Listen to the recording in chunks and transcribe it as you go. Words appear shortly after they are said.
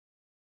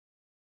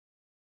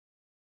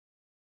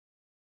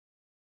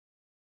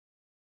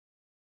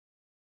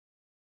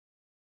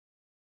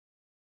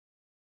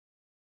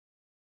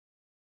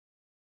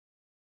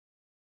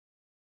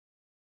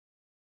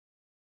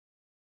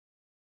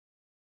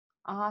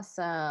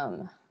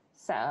Awesome.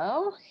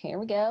 So here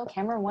we go,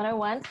 camera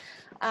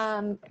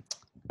 101.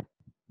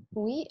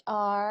 We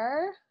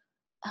are,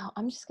 oh,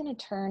 I'm just gonna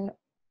turn,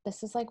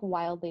 this is like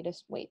wildly,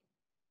 wait,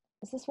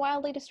 is this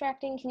wildly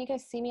distracting? Can you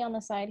guys see me on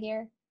the side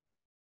here?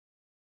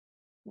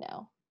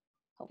 No,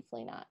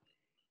 hopefully not.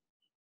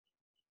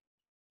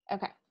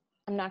 Okay,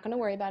 I'm not gonna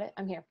worry about it,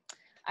 I'm here.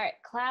 All right,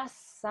 class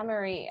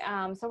summary.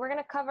 So we're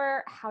gonna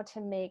cover how to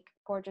make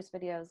gorgeous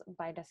videos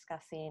by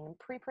discussing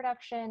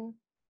pre-production,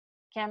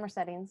 camera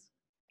settings,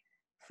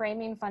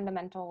 framing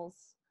fundamentals,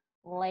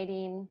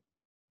 lighting,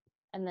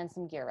 and then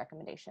some gear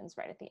recommendations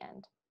right at the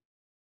end.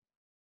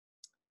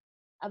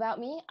 About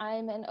me,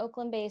 I'm an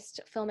Oakland-based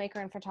filmmaker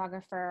and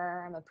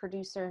photographer. I'm a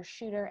producer,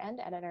 shooter, and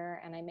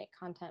editor, and I make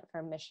content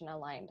for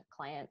mission-aligned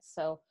clients.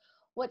 So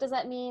what does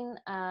that mean?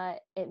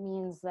 It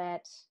means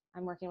that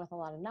I'm working with a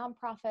lot of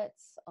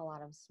nonprofits, a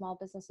lot of small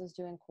businesses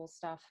doing cool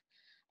stuff,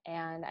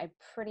 and I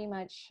pretty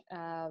much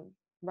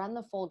run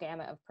the full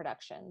gamut of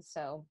production.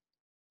 So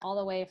all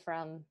the way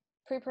from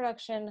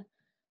pre-production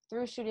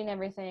through shooting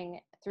everything,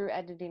 through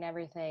editing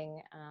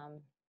everything,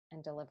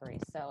 and delivery.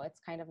 So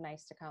it's kind of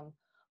nice to come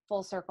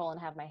full circle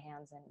and have my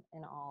hands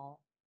in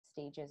all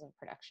stages of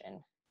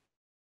production.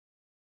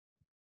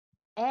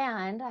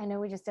 And I know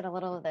we just did a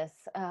little of this,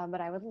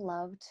 but I would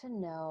love to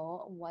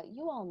know what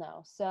you all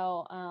know.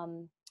 So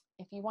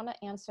if you want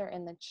to answer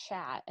in the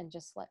chat and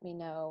just let me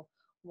know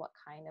what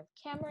kind of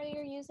camera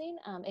you're using.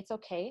 It's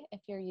okay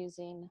if you're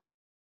using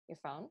your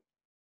phone,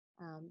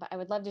 but I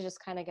would love to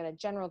just kind of get a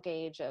general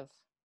gauge of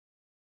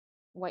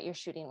what you're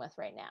shooting with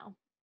right now.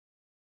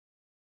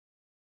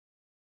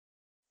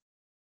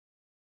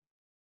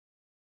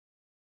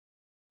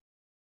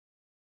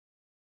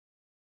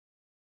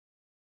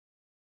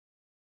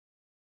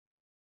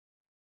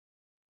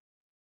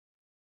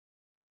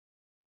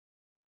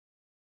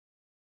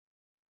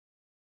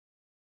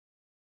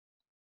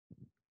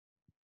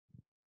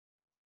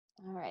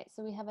 All right,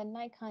 so we have a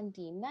Nikon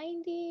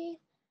D90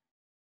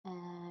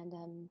 and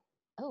a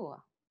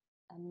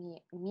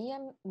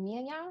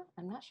Mia,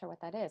 I'm not sure what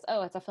that is.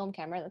 Oh, it's a film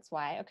camera, that's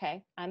why.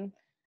 Okay, I'm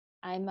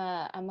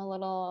a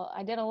little,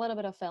 I did a little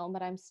bit of film,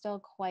 but I'm still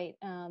quite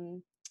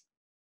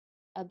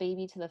a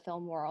baby to the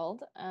film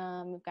world.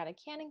 We've got a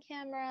Canon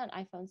camera,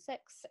 an iPhone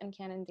 6, and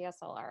Canon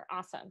DSLR.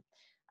 Awesome.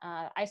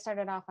 I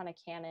started off on a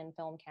Canon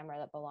film camera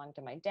that belonged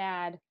to my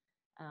dad,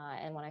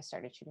 and when I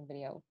started shooting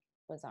video,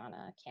 was on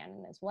a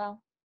Canon as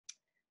well.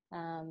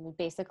 We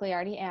basically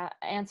already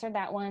answered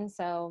that one,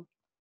 so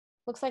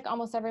looks like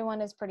almost everyone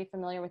is pretty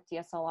familiar with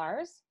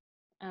DSLRs.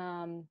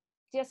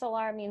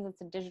 DSLR means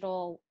it's a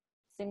digital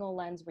single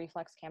lens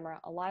reflex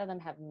camera. A lot of them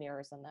have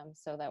mirrors in them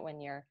so that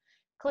when you're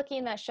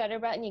clicking that shutter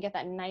button, you get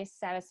that nice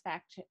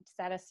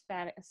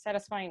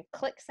satisfying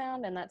click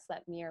sound, and that's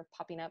that mirror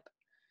popping up.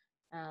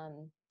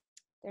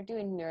 They're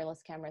doing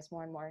mirrorless cameras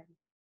more and more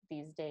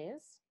these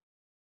days.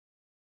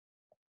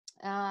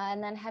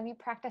 And then have you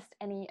practiced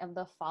any of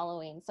the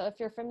following? So if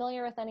you're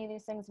familiar with any of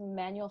these things,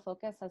 manual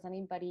focus, has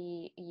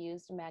anybody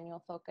used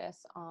manual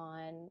focus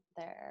on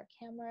their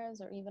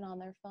cameras or even on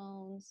their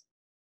phones?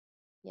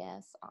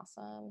 Yes,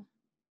 awesome.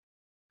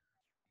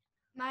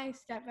 My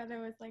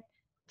stepbrother was like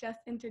just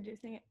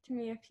introducing it to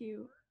me a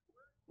few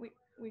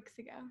weeks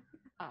ago.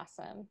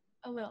 Awesome.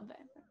 A little bit.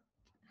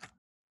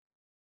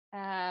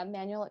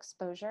 Manual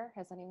exposure,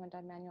 has anyone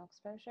done manual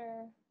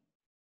exposure?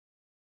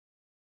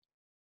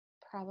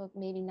 Probably,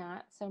 maybe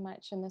not so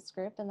much in this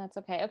group, and that's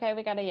okay. Okay,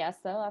 we got a yes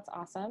though, that's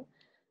awesome.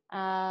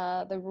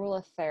 The rule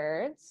of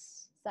thirds,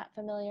 is that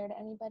familiar to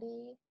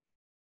anybody?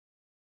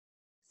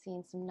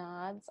 Seeing some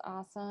nods,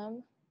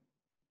 awesome.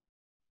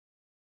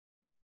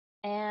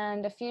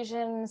 And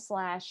diffusion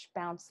 /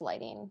 bounce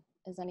lighting,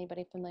 is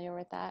anybody familiar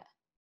with that?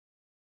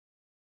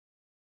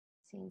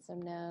 Seeing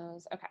some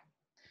no's, okay.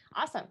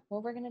 Awesome,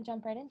 well, we're gonna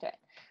jump right into it.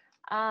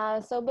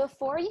 So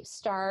before you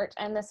start,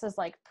 and this is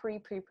like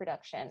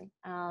pre-production,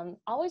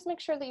 always make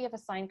sure that you have a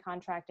signed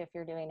contract if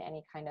you're doing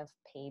any kind of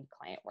paid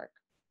client work.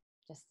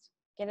 Just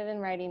get it in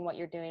writing, what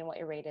you're doing, what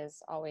your rate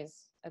is,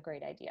 always a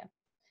great idea.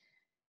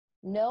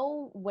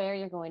 Know where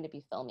you're going to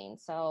be filming.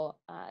 So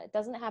it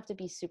doesn't have to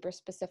be super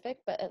specific,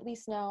 but at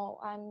least know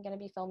I'm gonna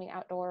be filming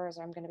outdoors,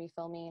 or I'm gonna be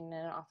filming in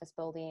an office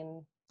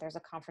building, there's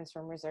a conference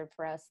room reserved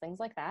for us, things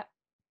like that.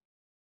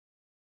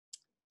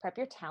 Prep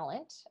your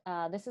talent.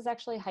 This is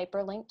actually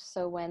hyperlinked,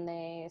 so when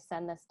they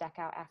send this deck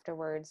out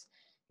afterwards,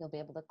 you'll be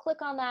able to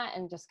click on that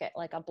and just get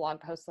like a blog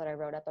post that I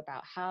wrote up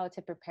about how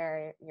to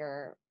prepare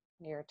your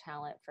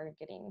talent for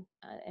getting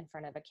in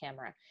front of a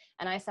camera.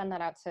 And I send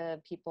that out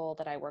to people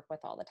that I work with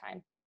all the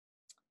time.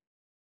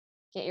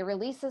 Get your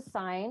releases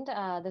signed.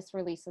 This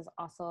release is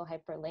also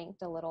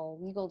hyperlinked, a little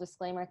legal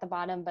disclaimer at the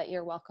bottom, but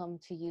you're welcome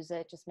to use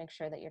it. Just make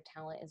sure that your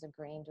talent is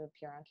agreeing to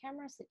appear on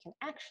camera so you can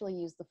actually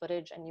use the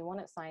footage, and you want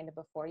it signed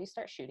before you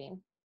start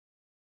shooting.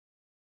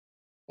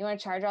 You want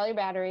to charge all your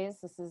batteries.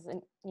 This is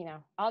an,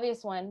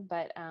 obvious one,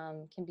 but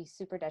can be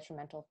super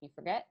detrimental if you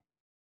forget.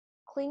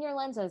 Clean your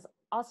lenses,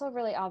 also a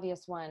really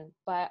obvious one,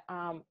 but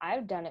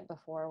I've done it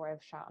before where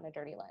I've shot on a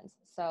dirty lens.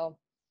 So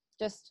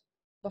just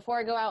Before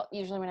I go out,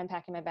 usually when I'm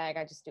packing my bag,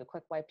 I just do a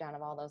quick wipe down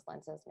of all those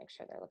lenses, make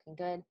sure they're looking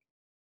good.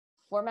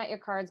 Format your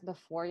cards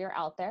before you're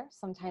out there.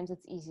 Sometimes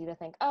it's easy to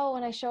think, oh,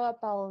 when I show up,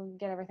 I'll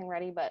get everything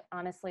ready. But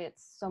honestly,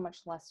 it's so much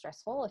less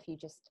stressful if you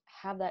just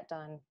have that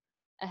done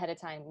ahead of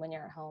time when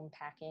you're at home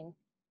packing.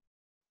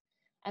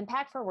 And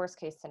pack for worst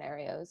case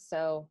scenarios.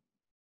 So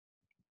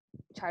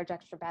charge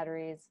extra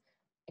batteries.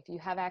 If you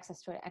have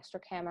access to an extra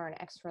camera or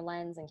an extra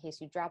lens in case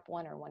you drop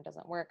one or one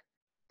doesn't work,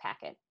 pack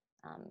it.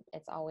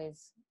 It's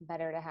always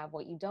better to have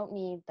what you don't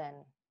need than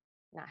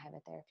not have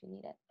it there if you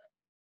need it.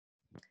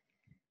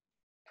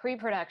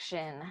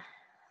 Pre-production.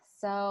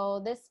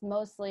 So this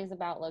mostly is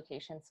about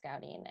location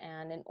scouting,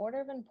 and in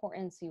order of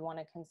importance, you want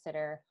to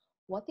consider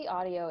what the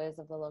audio is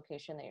of the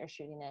location that you're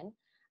shooting in.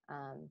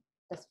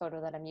 This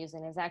photo that I'm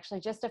using is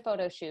actually just a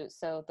photo shoot,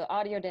 so the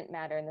audio didn't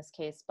matter in this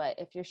case, but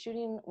if you're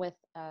shooting with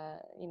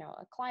you know,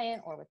 a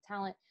client or with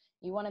talent,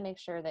 you want to make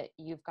sure that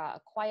you've got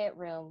a quiet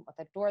room with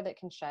a door that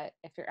can shut.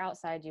 If you're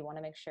outside, you want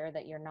to make sure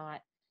that you're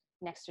not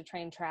next to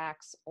train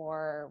tracks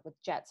or with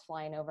jets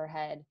flying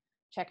overhead.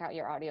 Check out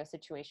your audio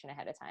situation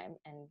ahead of time,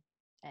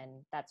 and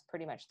that's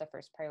pretty much the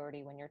first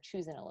priority when you're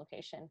choosing a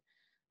location.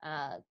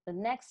 The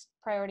next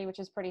priority, which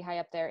is pretty high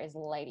up there, is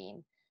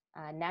lighting.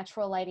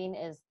 Natural lighting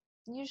is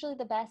usually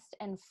the best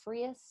and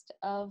freest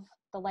of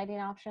the lighting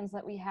options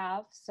that we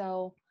have,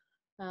 so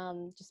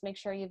just make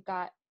sure you've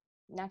got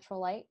natural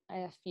light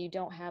if you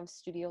don't have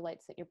studio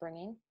lights that you're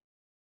bringing.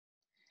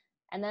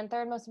 And then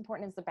third most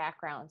important is the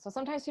background. So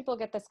sometimes people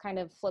get this kind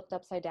of flipped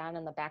upside down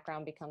and the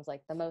background becomes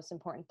like the most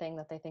important thing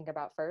that they think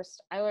about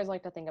first. I always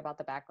like to think about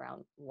the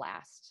background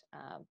last.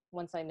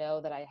 Once I know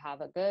that I have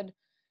a good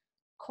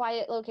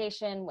quiet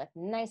location with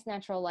nice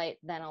natural light,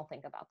 then I'll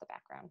think about the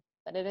background,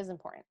 but it is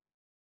important.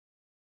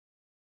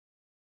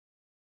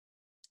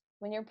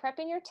 When you're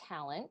prepping your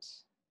talent,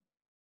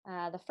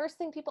 the first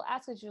thing people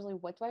ask is usually,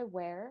 what do I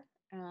wear?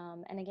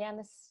 And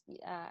again,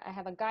 I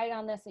have a guide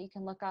on this that you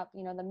can look up.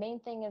 You know, the main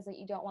thing is that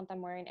you don't want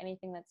them wearing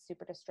anything that's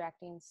super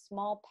distracting.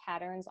 Small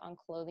patterns on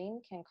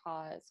clothing can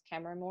cause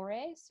camera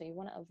moire, so you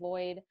want to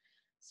avoid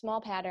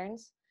small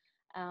patterns.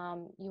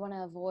 You want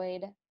to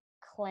avoid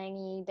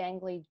clangy,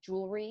 dangly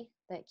jewelry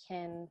that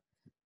can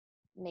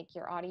make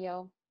your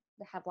audio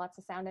have lots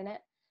of sound in it.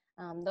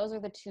 Those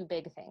are the two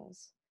big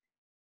things.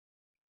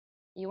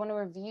 You want to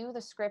review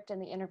the script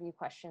and the interview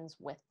questions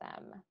with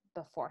them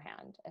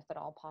beforehand, if at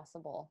all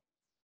possible.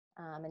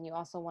 And you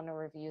also want to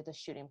review the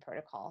shooting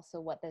protocol. So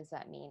what does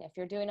that mean? If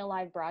you're doing a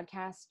live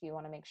broadcast, you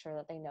want to make sure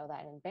that they know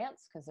that in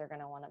advance, because they're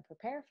going to want to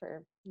prepare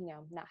for, you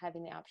know, not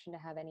having the option to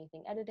have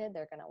anything edited.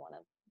 They're going to want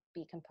to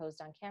be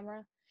composed on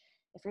camera.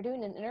 If you're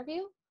doing an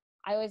interview,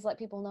 I always let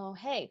people know,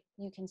 hey,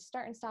 you can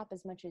start and stop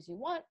as much as you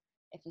want.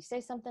 If you say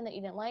something that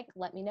you didn't like,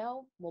 let me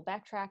know. We'll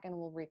backtrack and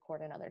we'll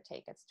record another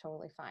take. It's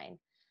totally fine.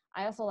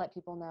 I also let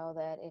people know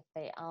that if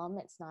they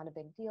it's not a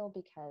big deal,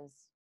 because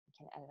you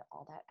can edit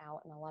all that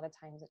out. And a lot of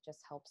times it just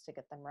helps to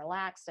get them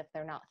relaxed if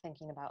they're not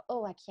thinking about,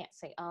 oh, I can't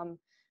say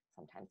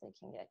Sometimes they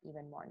can get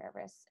even more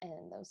nervous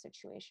in those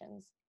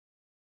situations.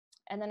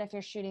 And then if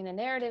you're shooting a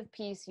narrative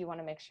piece, you want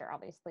to make sure,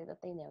 obviously, that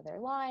they know their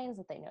lines,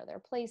 that they know their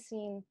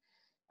placing,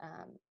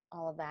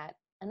 all of that.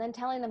 And then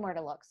telling them where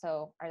to look.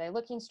 So are they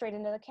looking straight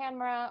into the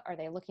camera? Are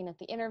they looking at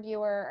the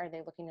interviewer? Are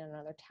they looking at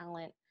another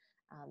talent?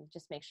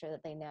 Just make sure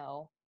that they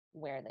know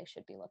where they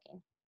should be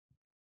looking.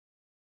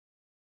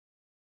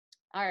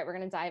 All right, we're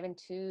going to dive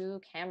into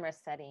camera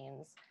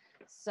settings.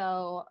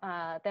 So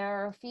there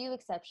are a few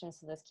exceptions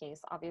to this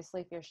case.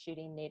 Obviously, if you're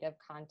shooting native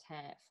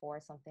content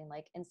for something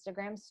like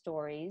Instagram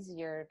stories,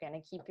 you're going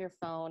to keep your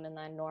phone in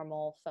the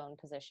normal phone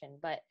position.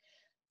 But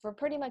for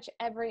pretty much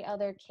every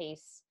other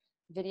case,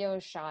 video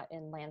is shot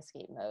in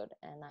landscape mode,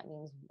 and that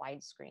means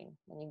widescreen.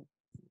 When you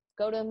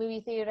go to a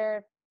movie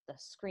theater, the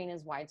screen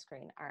is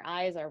widescreen. Our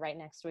eyes are right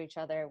next to each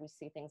other. We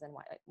see things in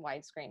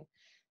widescreen.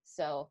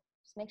 So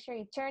just make sure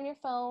you turn your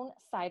phone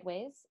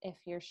sideways if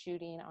you're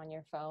shooting on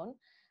your phone.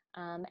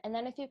 And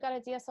then if you've got a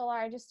DSLR,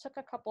 I just took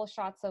a couple of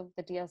shots of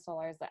the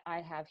DSLRs that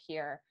I have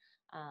here.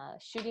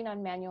 Shooting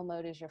on manual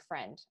mode is your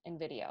friend in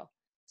video.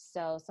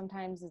 So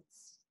sometimes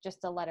it's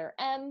just a letter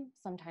M,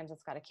 sometimes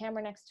it's got a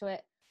camera next to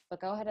it,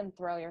 but go ahead and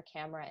throw your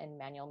camera in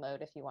manual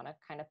mode if you want to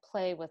kind of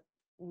play with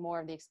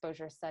more of the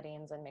exposure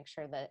settings and make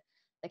sure that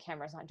the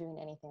camera's not doing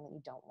anything that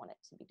you don't want it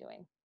to be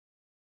doing.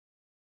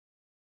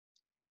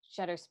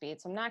 Shutter speed.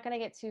 So I'm not going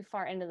to get too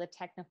far into the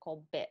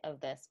technical bit of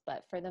this,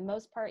 but for the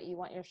most part, you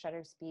want your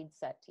shutter speed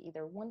set to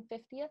either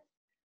 1/50th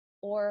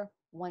or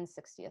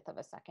 1/60th of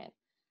a second.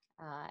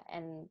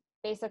 And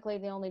basically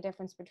the only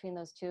difference between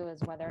those two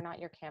is whether or not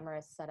your camera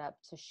is set up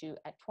to shoot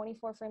at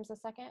 24 frames a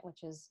second,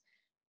 which is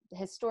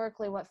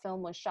historically what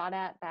film was shot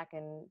at back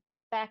in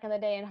the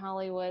day in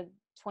Hollywood.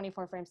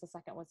 24 frames a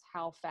second was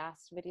how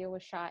fast video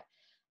was shot.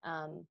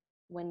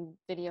 When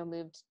video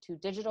moved to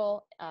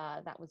digital,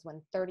 that was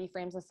when 30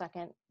 frames a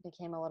second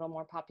became a little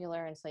more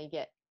popular, and so you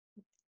get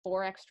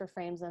 4 extra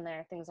frames in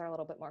there. Things are a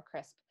little bit more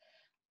crisp.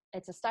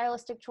 It's a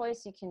stylistic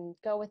choice. You can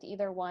go with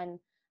either one.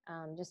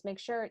 Just make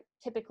sure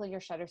typically your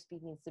shutter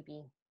speed needs to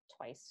be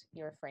twice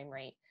your frame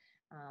rate.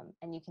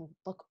 And you can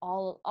look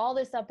all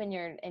this up in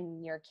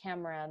your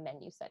camera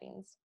menu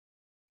settings.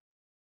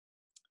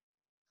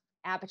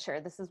 Aperture,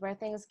 this is where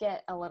things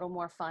get a little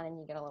more fun and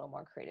you get a little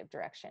more creative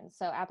direction.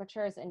 So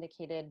aperture is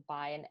indicated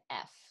by an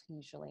F,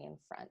 usually in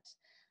front.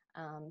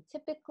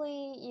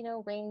 Typically, you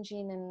know,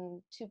 ranging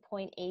in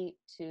 2.8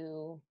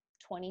 to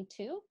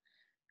 22.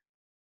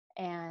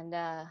 And,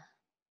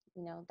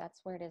 you know, that's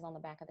where it is on the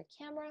back of the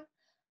camera.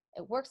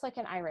 It works like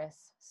an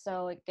iris,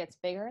 so it gets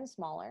bigger and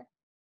smaller.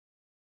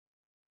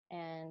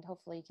 And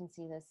hopefully you can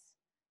see this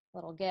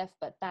little GIF,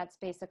 but that's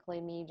basically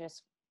me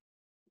just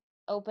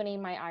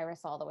opening my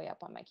iris all the way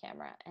up on my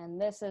camera.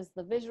 And this is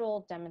the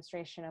visual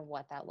demonstration of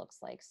what that looks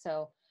like.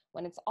 So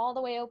when it's all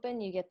the way open,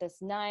 you get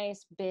this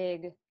nice,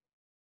 big,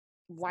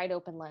 wide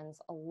open lens.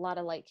 A lot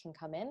of light can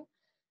come in.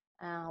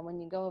 When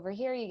you go over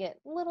here, you get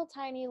little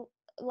tiny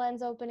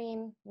lens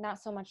opening,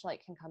 not so much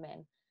light can come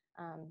in.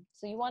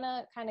 So you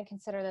wanna kind of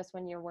consider this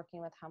when you're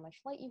working with how much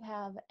light you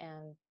have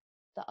and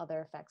the other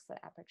effects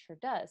that aperture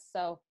does.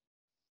 So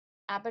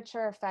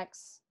aperture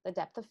affects the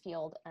depth of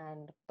field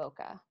and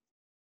bokeh.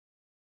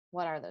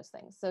 What are those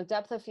things? So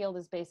depth of field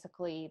is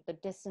basically the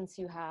distance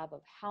you have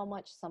of how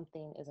much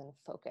something is in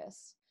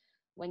focus.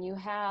 When you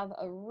have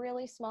a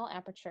really small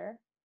aperture,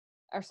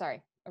 or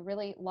sorry, a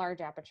really large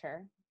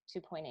aperture,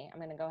 2.8, I'm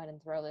gonna go ahead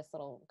and throw this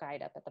little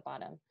guide up at the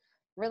bottom.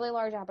 Really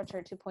large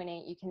aperture,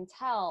 2.8, you can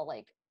tell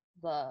like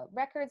the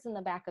records in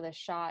the back of the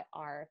shot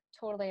are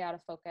totally out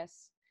of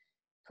focus.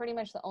 Pretty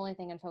much the only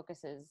thing in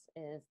focus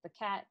is the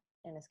cat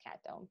in his cat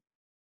dome.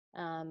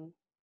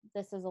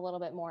 This is a little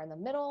bit more in the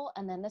middle,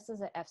 and then this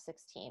is at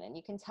f16, and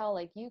you can tell,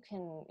 like, you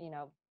can, you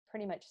know,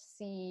 pretty much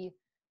see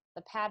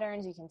the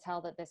patterns. You can tell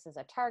that this is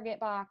a target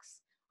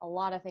box. A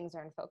lot of things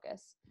are in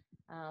focus.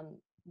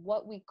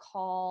 What we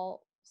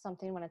call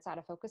something when it's out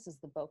of focus is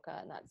the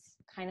bokeh, and that's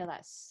kind of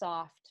that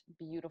soft,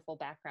 beautiful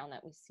background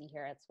that we see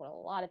here. It's what a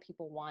lot of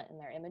people want in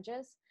their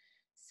images.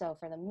 So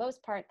for the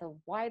most part, the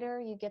wider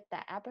you get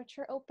that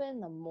aperture open,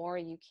 the more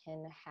you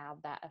can have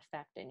that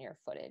effect in your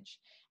footage.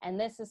 And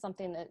this is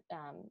something that,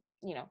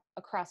 you know,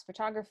 across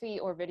photography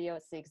or video,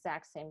 it's the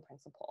exact same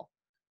principle.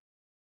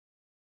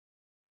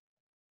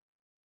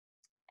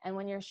 And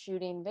when you're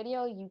shooting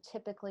video, you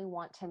typically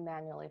want to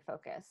manually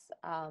focus.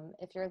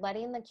 If you're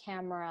letting the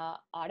camera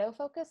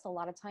autofocus, a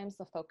lot of times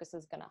the focus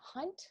is gonna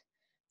hunt.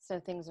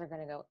 So things are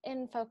gonna go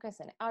in focus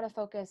and out of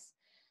focus.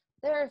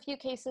 There are a few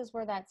cases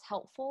where that's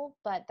helpful,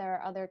 but there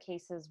are other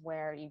cases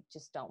where you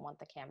just don't want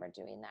the camera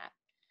doing that.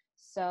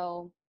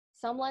 So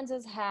some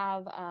lenses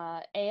have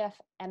AF,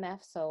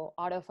 MF, so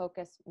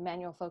autofocus,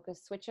 manual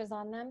focus switches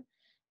on them,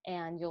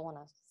 and you'll want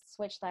to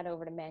switch that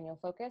over to manual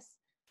focus.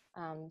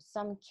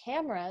 Some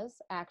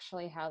cameras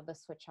actually have the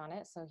switch on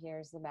it. So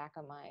here's the back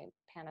of my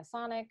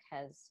Panasonic,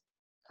 has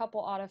a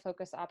couple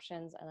autofocus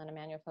options and then a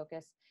manual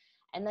focus.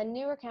 And then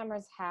newer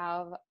cameras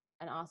have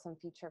an awesome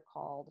feature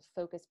called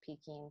focus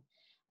peaking.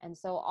 And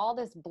so all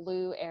this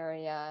blue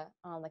area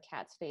on the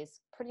cat's face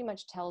pretty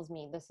much tells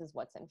me this is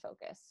what's in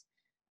focus.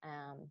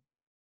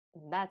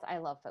 I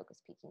love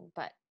focus peaking,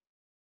 but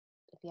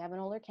if you have an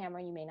older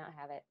camera, you may not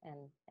have it,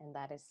 and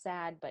that is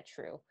sad but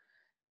true.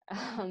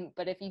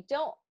 But if you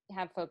don't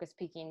have focus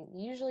peaking,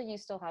 usually you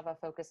still have a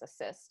focus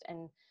assist,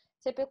 and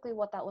typically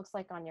what that looks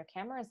like on your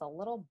camera is a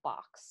little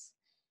box.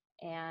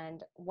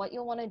 And what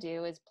you'll want to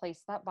do is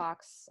place that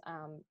box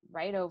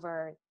right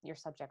over your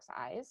subject's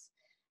eyes.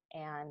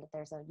 And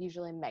there's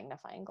usually a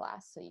magnifying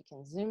glass, so you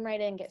can zoom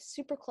right in, get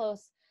super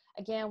close.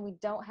 Again, we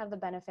don't have the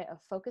benefit of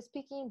focus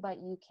peaking, but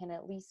you can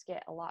at least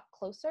get a lot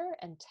closer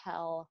and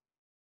tell,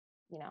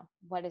 you know,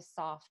 what is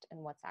soft and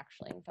what's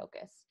actually in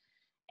focus.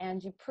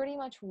 And you pretty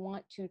much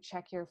want to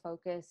check your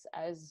focus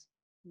as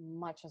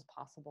much as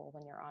possible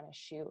when you're on a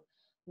shoot.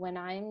 When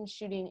I'm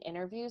shooting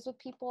interviews with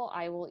people,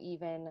 I will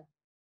even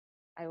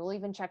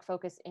check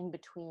focus in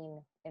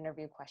between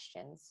interview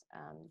questions,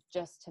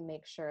 just to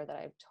make sure that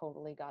I've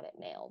totally got it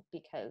nailed,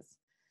 because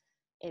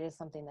it is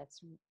something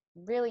that's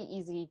really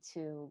easy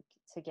to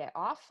get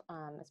off,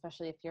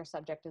 especially if your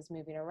subject is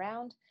moving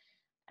around.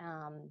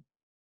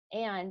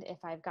 And if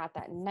I've got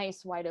that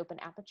nice wide open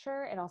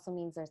aperture, it also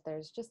means that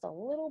there's just a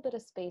little bit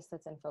of space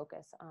that's in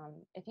focus.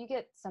 If you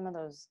get some of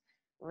those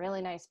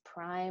really nice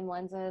prime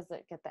lenses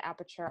that get the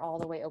aperture all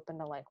the way open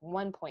to like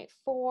 1.4,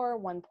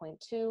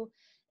 1.2,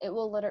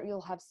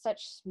 you'll have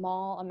such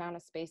small amount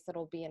of space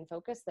that'll be in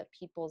focus that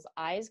people's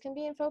eyes can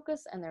be in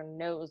focus and their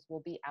nose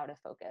will be out of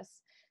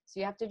focus. So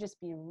you have to just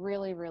be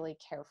really, really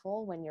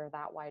careful when you're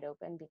that wide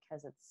open,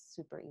 because it's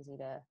super easy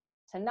to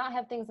not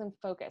have things in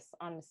focus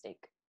on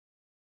mistake.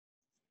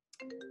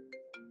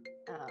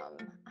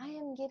 I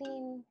am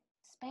getting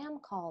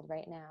spam called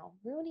right now,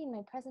 ruining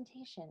my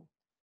presentation.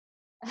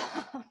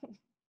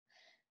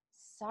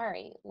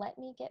 Sorry, let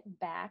me get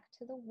back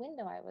to the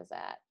window I was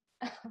at.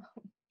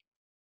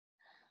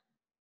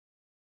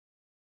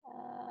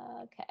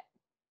 Okay.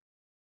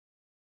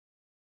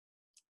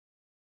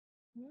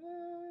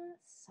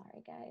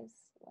 Sorry guys,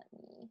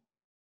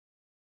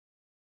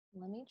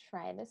 let me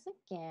try this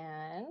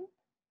again.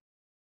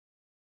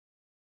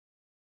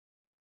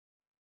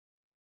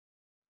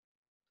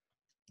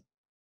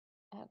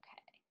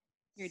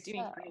 You're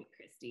doing great,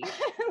 Christie.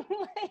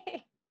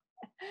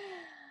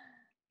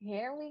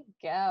 Here we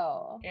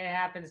go. It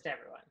happens to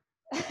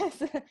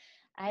everyone.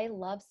 I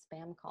love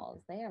spam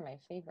calls. They are my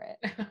favorite.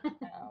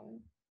 All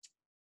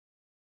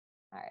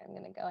right, I'm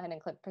going to go ahead and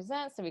click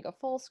present. So we go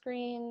full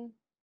screen.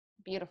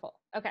 Beautiful.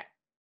 Okay.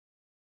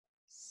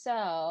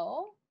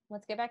 So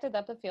let's get back to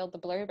depth of field. The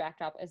blurry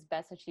backdrop is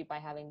best achieved by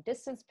having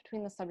distance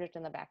between the subject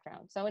and the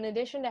background. So in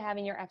addition to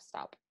having your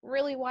f-stop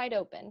really wide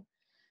open,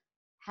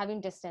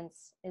 having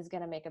distance is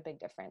going to make a big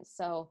difference.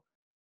 So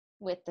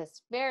with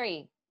this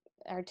very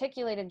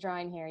articulated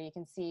drawing here, you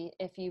can see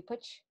if you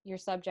put your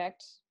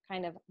subject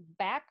kind of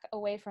back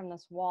away from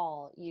this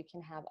wall, you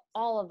can have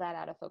all of that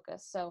out of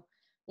focus. So,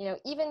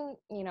 even,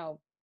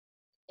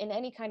 in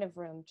any kind of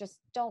room, just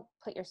don't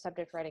put your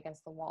subject right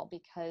against the wall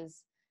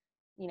because,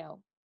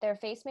 their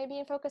face may be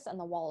in focus and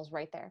the wall is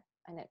right there.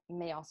 And it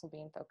may also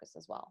be in focus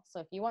as well. So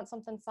if you want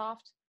something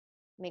soft,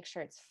 make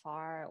sure it's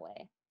far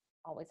away.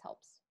 Always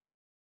helps.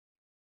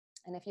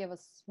 And if you have a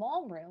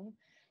small room,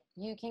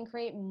 you can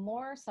create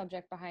more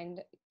space behind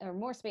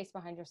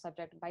your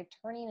subject by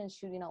turning and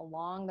shooting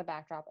along the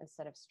backdrop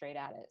instead of straight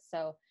at it.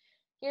 So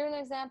here's an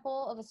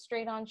example of a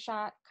straight on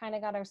shot, kind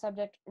of got our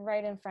subject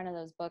right in front of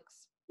those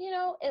books.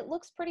 It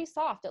looks pretty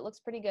soft. It looks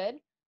pretty good.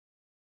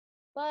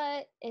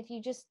 But if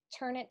you just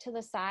turn it to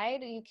the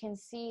side, you can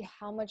see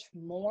how much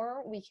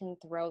more we can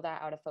throw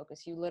that out of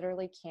focus. You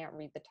literally can't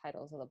read the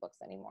titles of the books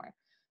anymore.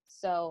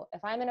 So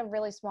if I'm in a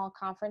really small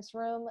conference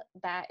room,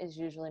 that is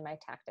usually my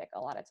tactic a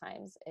lot of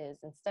times, is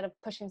instead of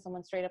pushing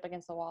someone straight up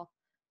against the wall,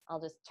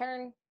 I'll just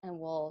turn and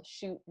we'll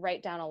shoot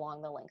right down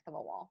along the length of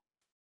a wall.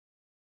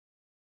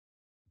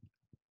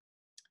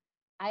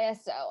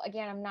 ISO,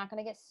 again, I'm not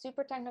going to get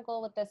super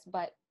technical with this,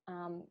 but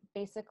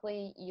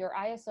basically your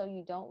ISO,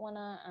 you don't want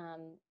to,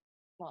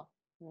 well,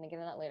 I'm going to get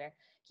into that later.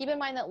 Keep in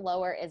mind that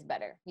lower is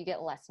better. You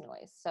get less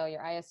noise. So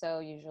your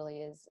ISO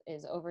usually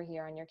is over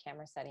here on your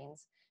camera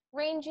settings,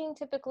 ranging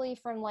typically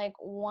from like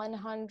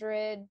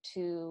 100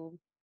 to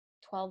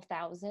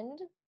 12,000,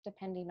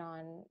 depending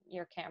on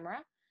your camera.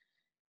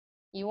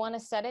 You want to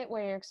set it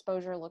where your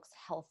exposure looks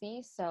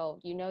healthy. So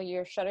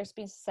your shutter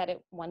speed set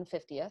at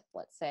 1/50th,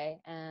 let's say,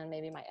 and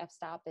maybe my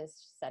f-stop is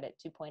set at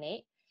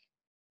 2.8.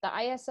 The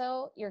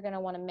ISO, you're going to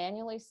want to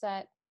manually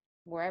set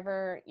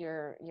wherever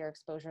your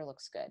exposure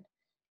looks good.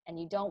 And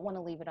you don't want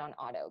to leave it on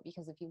auto,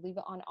 because if you leave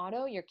it on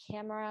auto, your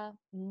camera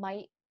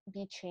might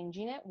be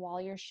changing it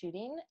while you're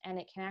shooting, and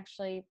it can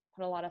actually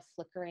put a lot of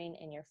flickering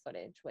in your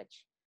footage,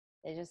 which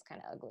is just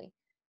kind of ugly.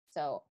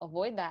 So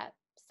avoid that.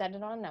 Set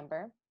it on a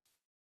number.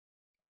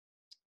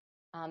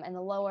 And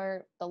the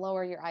lower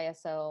your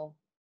ISO,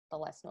 the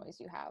less noise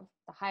you have.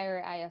 The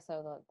higher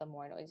ISO, the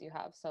more noise you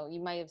have. So you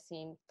might have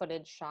seen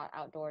footage shot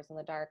outdoors in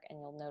the dark, and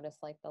you'll notice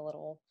like the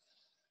little,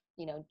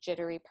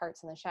 jittery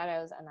parts in the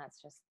shadows, and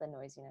that's just the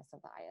noisiness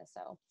of the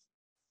ISO.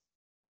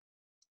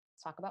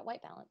 Let's talk about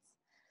white balance.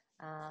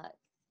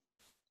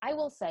 I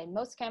will say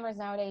most cameras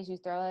nowadays, you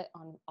throw it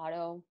on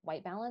auto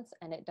white balance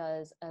and it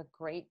does a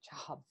great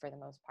job for the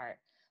most part.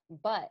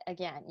 But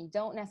again, you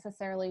don't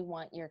necessarily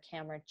want your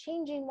camera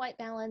changing white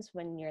balance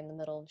when you're in the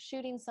middle of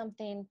shooting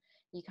something.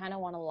 You kind of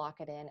want to lock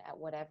it in at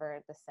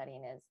whatever the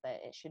setting is that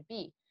it should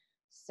be.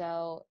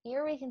 So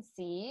here we can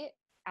see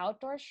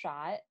outdoor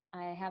shot.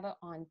 I have it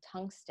on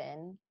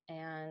tungsten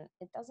and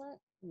it doesn't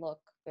look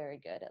very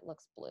good. It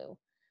looks blue.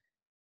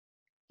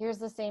 Here's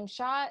the same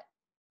shot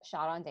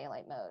on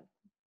daylight mode.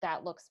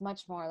 That looks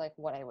much more like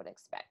what I would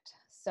expect.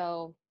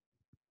 So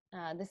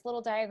this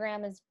little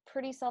diagram is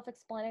pretty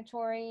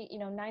self-explanatory.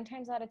 9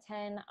 times out of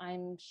 10,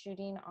 I'm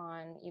shooting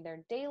on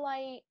either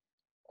daylight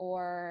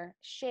or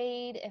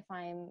shade if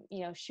I'm,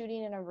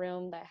 shooting in a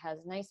room that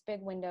has nice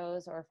big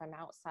windows, or if I'm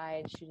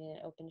outside shooting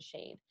in open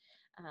shade.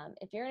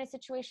 If you're in a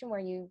situation where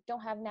you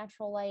don't have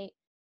natural light,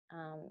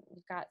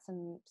 you've got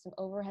some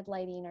overhead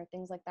lighting or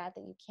things like that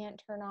you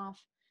can't turn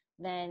off,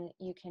 then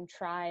you can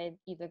try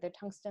either the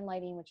tungsten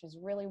lighting, which is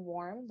really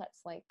warm.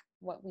 That's like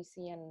what we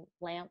see in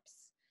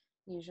lamps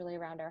usually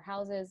around our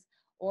houses,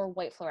 or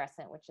white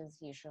fluorescent, which is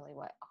usually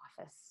what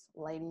office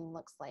lighting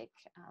looks like,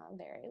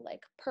 very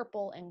like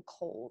purple and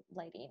cold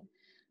lighting.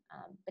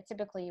 But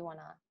typically you want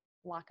to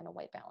lock in a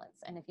white balance.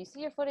 And if you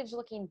see your footage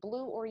looking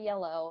blue or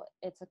yellow,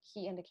 it's a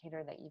key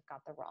indicator that you've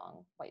got the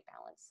wrong white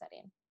balance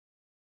setting.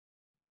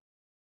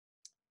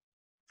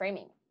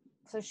 Framing.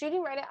 So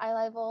shooting right at eye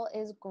level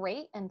is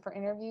great, and for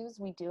interviews,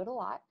 we do it a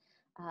lot.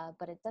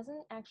 But it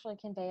doesn't actually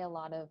convey a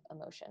lot of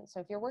emotion. So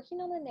if you're working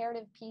on a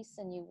narrative piece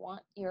and you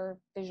want your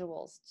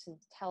visuals to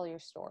tell your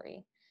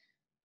story,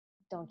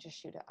 don't just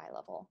shoot at eye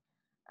level.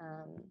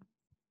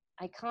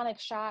 Iconic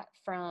shot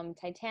from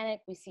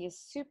Titanic, we see a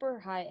super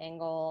high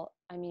angle.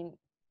 I mean,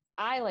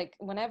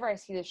 whenever I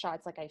see this shot,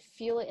 it's like I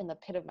feel it in the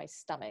pit of my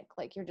stomach.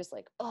 Like you're just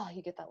like, oh,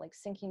 you get that like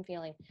sinking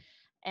feeling.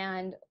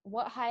 And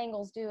what high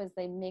angles do is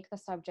they make the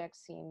subject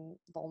seem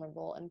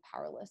vulnerable and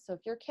powerless. So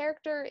if your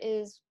character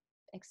is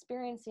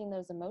experiencing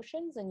those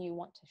emotions and you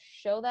want to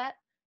show that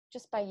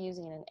just by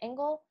using an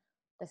angle,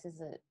 this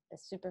is a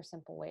super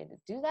simple way to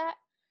do that.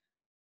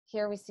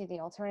 Here we see the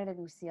alternative.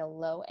 We see a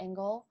low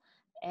angle,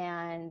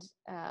 And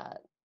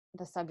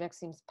the subject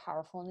seems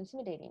powerful and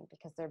intimidating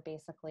because they're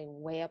basically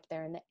way up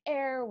there in the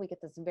air. We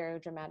get this very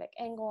dramatic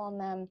angle on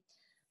them.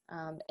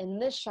 In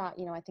this shot,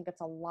 you know, I think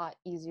it's a lot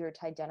easier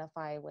to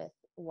identify with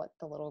what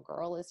the little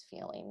girl is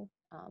feeling,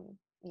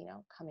 you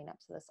know, coming up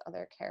to this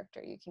other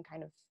character. You can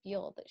kind of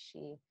feel that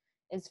she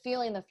is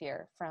feeling the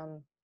fear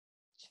from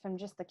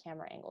just the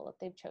camera angle that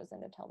they've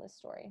chosen to tell this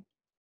story.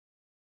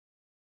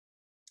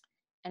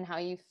 And how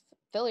you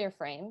fill your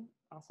frame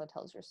also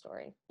tells your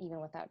story, even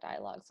without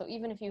dialogue. So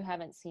even if you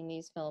haven't seen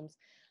these films,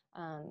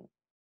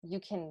 you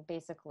can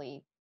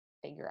basically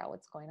figure out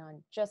what's going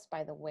on just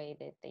by the way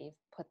that they've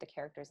put the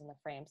characters in the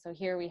frame. So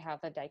here we have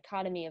a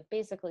dichotomy of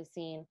basically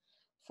seeing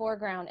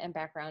foreground and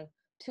background,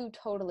 two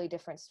totally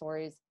different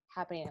stories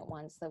happening at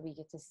once that we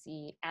get to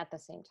see at the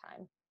same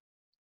time.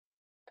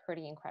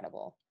 Pretty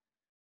incredible.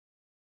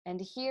 And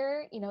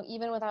here, you know,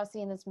 even without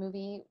seeing this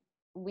movie,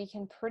 we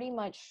can pretty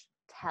much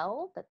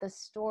tell that the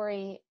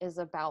story is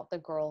about the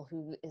girl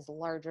who is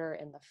larger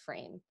in the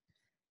frame.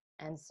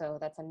 And so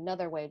that's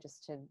another way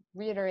just to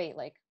reiterate,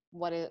 like,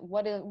 what are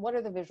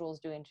the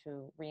visuals doing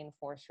to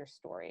reinforce your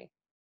story?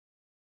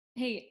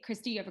 Hey,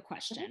 Christy, you have a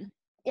question.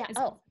 Yeah.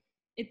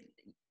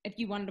 If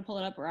you wanted to pull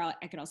it up, or I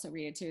could also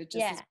read it too.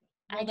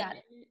 I got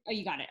it. Oh,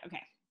 you got it.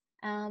 Okay.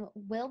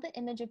 Will the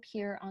image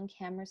appear on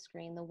camera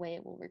screen the way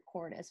it will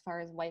record as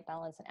far as white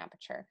balance and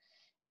aperture?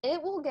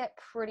 It will get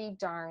pretty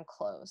darn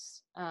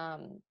close.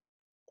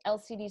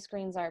 LCD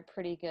screens are a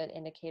pretty good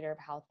indicator of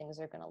how things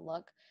are going to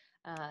look.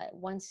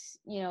 Once,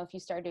 you know, if you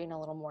start doing a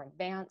little more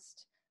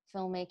advanced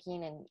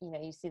filmmaking, and, you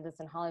know, you see this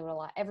in Hollywood a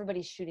lot,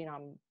 everybody's shooting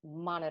on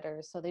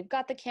monitors. So they've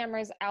got the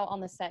cameras out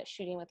on the set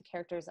shooting with the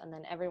characters, and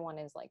then everyone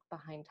is like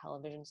behind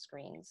television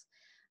screens,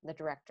 the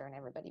director and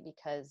everybody,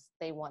 because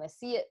they want to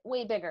see it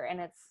way bigger.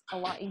 And it's a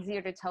lot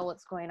easier to tell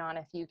what's going on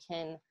if you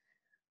can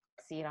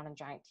see it on a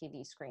giant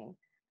TV screen.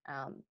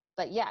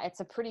 But yeah, it's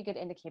a pretty good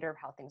indicator of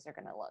how things are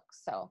going to look.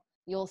 So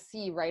you'll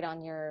see right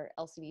on your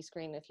LCD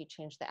screen if you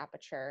change the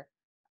aperture.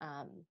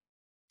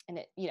 And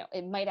it, you know,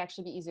 it might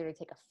actually be easier to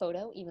take a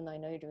photo, even though I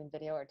know you're doing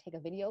video, or take a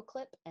video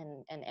clip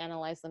and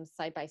analyze them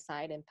side by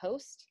side in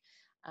post.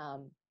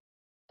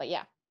 But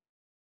yeah,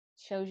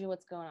 shows you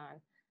what's going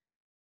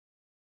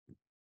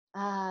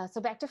on.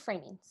 So back to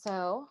framing.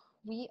 So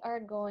we are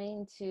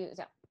going to,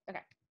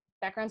 okay,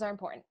 backgrounds are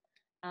important.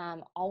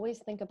 Always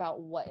think about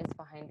what is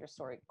behind your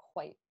story,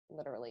 quite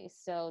literally.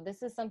 So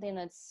this is something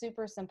that's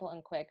super simple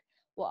and quick.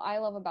 What I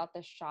love about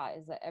this shot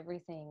is that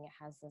everything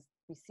has this,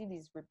 we see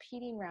these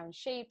repeating round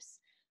shapes.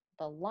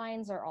 The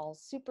lines are all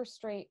super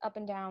straight up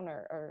and down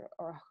or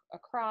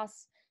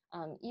across.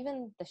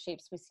 Even the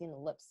shapes we see in the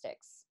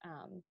lipsticks.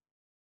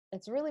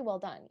 It's really well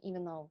done,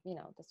 even though, you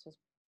know, this was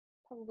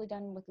probably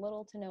done with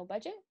little to no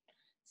budget.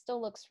 Still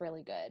looks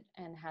really good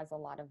and has a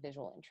lot of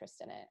visual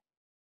interest in it.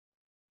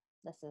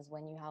 This is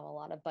when you have a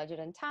lot of budget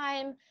and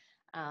time.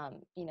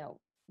 You know,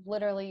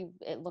 literally,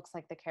 it looks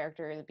like the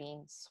character is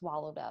being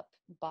swallowed up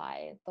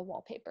by the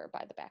wallpaper,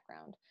 by the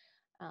background.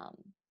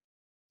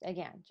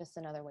 Again, just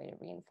another way to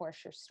reinforce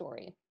your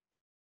story.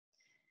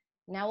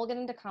 Now we'll get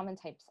into common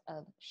types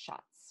of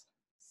shots.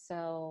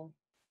 So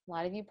a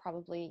lot of you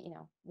probably, you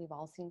know, we've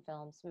all seen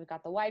films. We've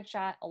got the wide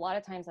shot. A lot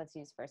of times that's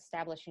used for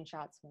establishing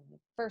shots when we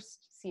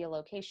first see a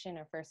location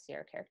or first see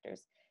our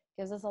characters.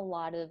 Gives us a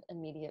lot of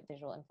immediate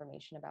visual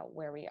information about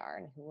where we are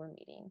and who we're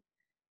meeting.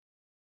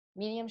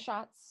 Medium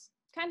shots,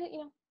 kind of, you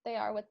know, they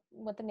are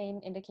what the name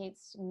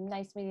indicates.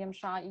 Nice medium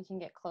shot. You can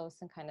get close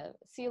and kind of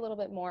see a little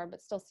bit more, but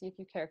still see a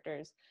few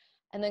characters.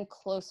 And then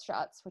close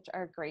shots, which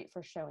are great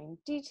for showing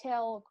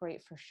detail,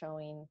 great for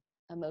showing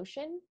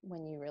emotion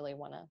when you really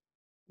want to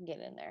get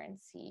in there and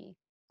see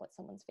what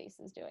someone's face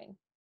is doing.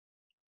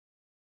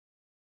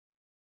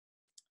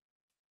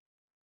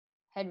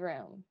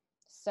 Headroom.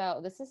 So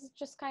this is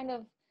just kind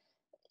of,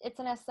 it's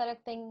an aesthetic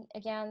thing.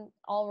 Again,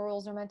 all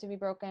rules are meant to be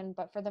broken,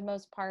 but for the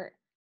most part,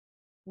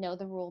 know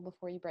the rule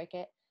before you break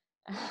it.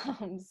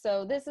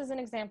 So this is an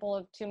example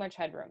of too much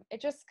headroom.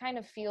 It just kind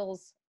of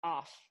feels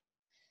off.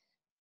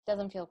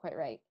 Doesn't feel quite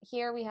right.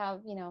 Here we have,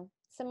 you know,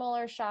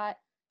 similar shot.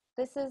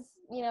 This is,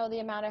 you know, the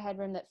amount of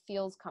headroom that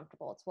feels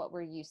comfortable. It's what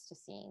we're used to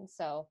seeing.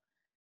 So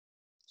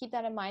keep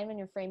that in mind when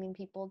you're framing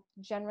people.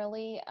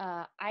 Generally,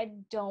 I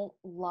don't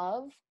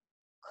love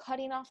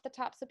cutting off the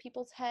tops of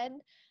people's head,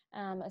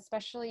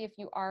 especially if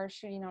you are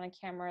shooting on a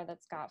camera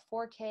that's got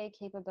 4K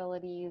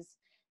capabilities.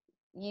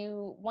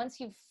 Once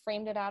you've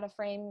framed it out of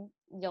frame,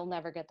 you'll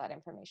never get that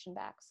information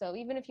back. So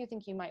even if you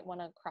think you might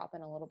want to crop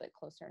in a little bit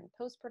closer in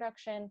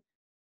post-production,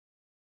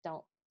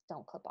 don't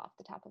clip off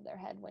the top of their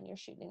head when you're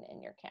shooting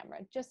in your camera,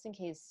 just in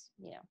case,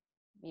 you know,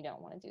 you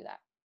don't want to do that.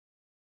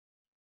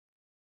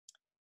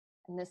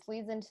 And this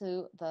leads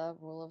into the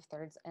rule of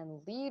thirds and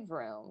leave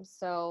room.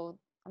 So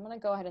I'm going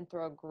to go ahead and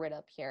throw a grid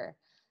up here.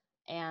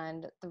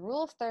 And the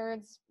rule of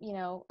thirds, you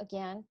know,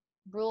 again,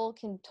 rule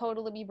can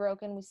totally be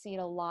broken. We see it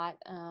a lot.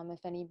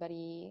 If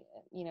anybody,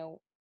 you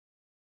know,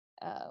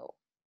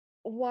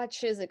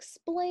 watches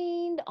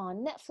Explained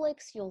on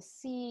Netflix, you'll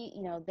see,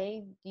 you know,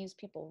 they use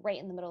people right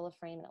in the middle of the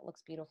frame and it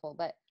looks beautiful.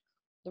 But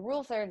The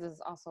rule of thirds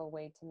is also a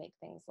way to make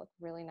things look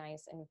really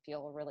nice and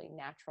feel really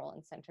natural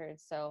and centered.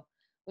 So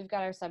we've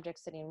got our subject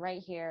sitting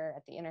right here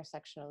at the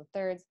intersection of the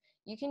thirds.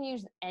 You can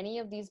use any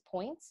of these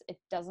points. It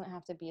doesn't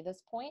have to be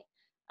this point,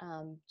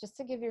 just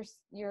to give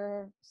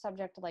your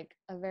subject like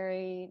a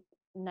very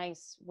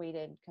nice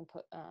weighted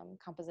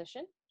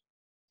composition.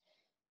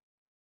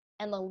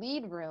 And the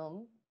lead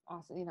room,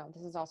 also,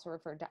 this is also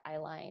referred to eye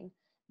line.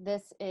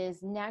 This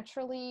is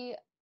naturally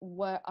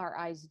what our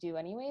eyes do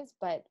anyways,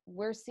 but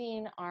we're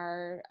seeing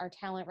our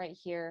talent right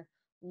here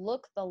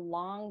look the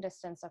long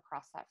distance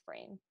across that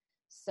frame.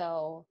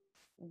 So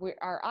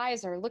our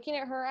eyes are looking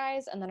at her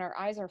eyes, and then our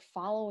eyes are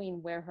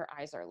following where her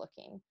eyes are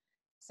looking.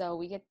 So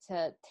we get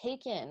to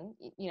take in,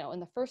 in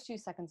the first few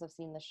seconds of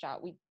seeing the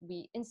shot,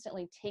 we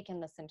instantly take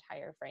in this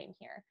entire frame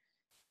here.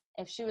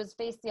 If she was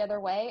faced the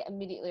other way,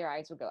 immediately our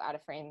eyes would go out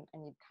of frame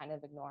and you'd kind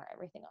of ignore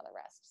everything on the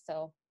rest.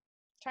 So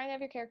try and have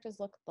your characters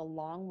look the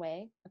long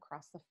way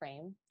across the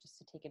frame just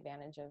to take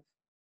advantage of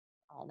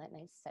all that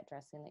nice set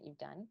dressing that you've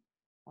done.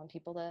 I want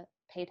people to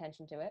pay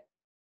attention to it.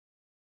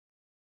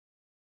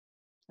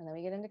 And then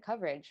we get into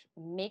coverage.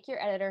 Make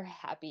your editor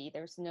happy.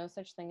 There's no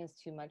such thing as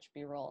too much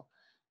B-roll.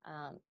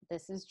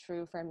 This is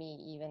true for me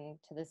even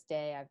to this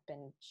day. I've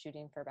been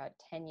shooting for about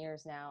 10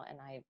 years now, and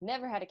I've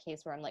never had a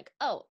case where I'm like,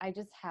 oh, I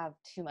just have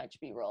too much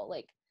B-roll.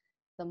 Like,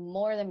 the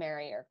more the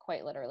merrier,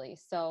 quite literally.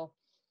 So,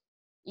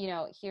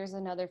 here's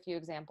another few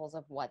examples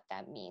of what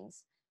that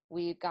means.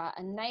 We've got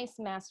a nice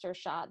master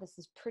shot. This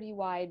is pretty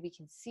wide. We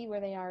can see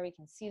where they are. We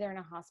can see they're in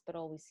a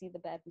hospital. We see the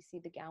bed. We see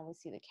the gown. We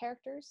see the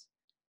characters.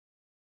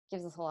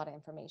 Gives us a lot of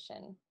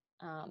information.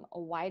 A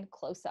wide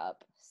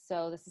close-up.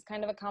 So this is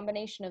kind of a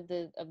combination of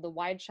the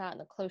wide shot and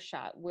the close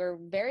shot. We're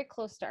very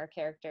close to our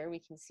character. We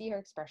can see her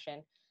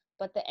expression,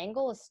 but the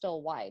angle is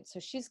still wide. So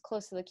she's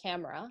close to the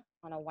camera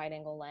on a wide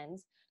angle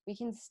lens. We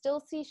can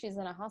still see she's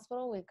in a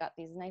hospital. We've got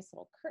these nice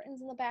little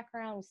curtains in the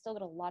background. We still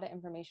get a lot of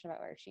information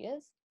about where she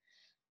is.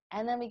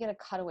 And then we get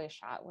a cutaway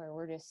shot where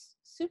we're just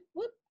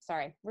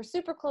we're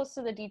super close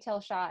to the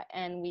detail shot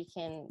and we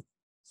can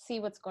see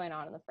what's going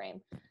on in the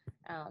frame.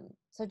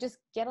 So just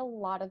get a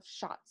lot of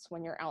shots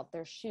when you're out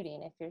there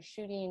shooting. If you're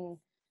shooting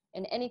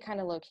in any kind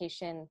of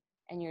location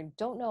and you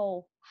don't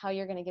know how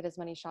you're going to get as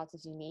many shots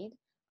as you need,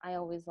 I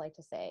always like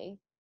to say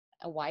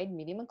a wide,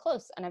 medium, and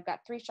close. And I've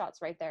got 3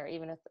 shots right there,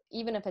 even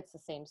if it's the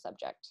same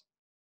subject.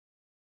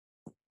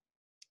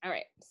 All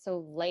right, so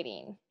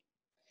lighting.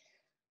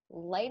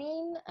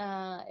 Lighting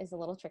is a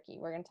little tricky.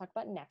 We're going to talk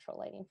about natural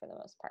lighting for the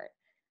most part.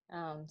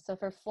 So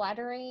for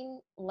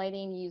flattering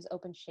lighting, use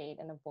open shade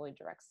and avoid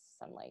direct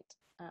sunlight.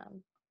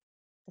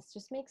 This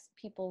just makes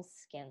people's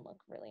skin look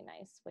really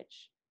nice,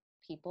 which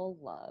people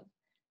love.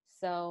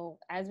 So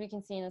as we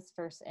can see in this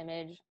first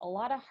image, a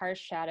lot of harsh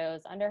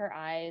shadows under her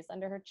eyes,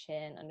 under her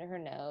chin, under her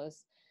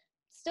nose.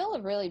 Still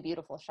a really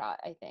beautiful shot,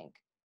 I think,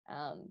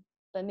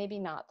 but maybe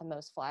not the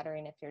most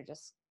flattering if you're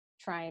just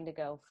trying to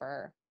go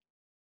for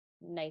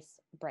nice,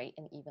 bright,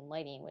 and even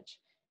lighting, which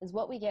is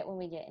what we get when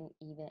we get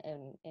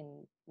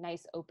in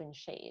nice open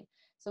shade.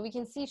 So we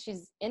can see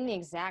she's in the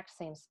exact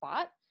same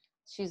spot.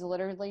 She's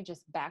literally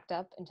just backed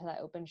up into that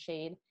open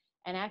shade.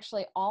 And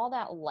actually all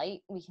that light,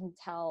 we can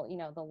tell,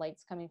 the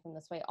light's coming from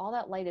this way, all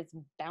that light is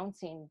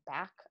bouncing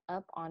back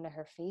up onto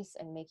her face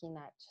and making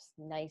that just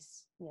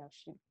nice,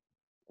 she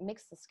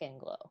makes the skin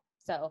glow.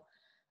 So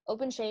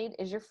open shade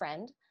is your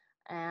friend.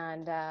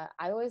 And I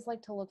always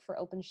like to look for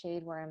open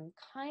shade where I'm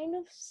kind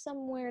of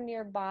somewhere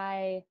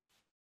nearby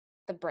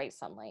the bright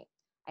sunlight.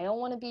 I don't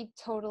want to be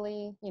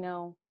totally,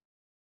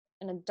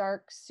 in a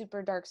dark,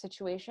 super dark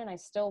situation. I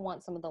still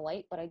want some of the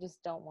light, but I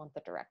just don't want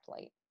the direct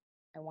light.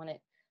 I want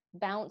it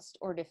bounced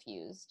or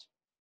diffused.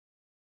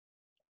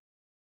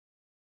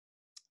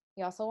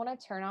 You also want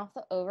to turn off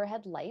the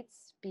overhead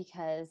lights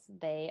because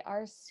they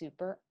are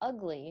super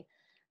ugly.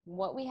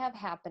 What we have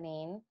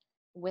happening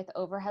with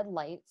overhead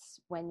lights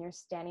when you're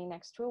standing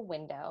next to a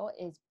window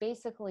is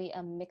basically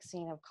a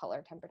mixing of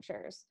color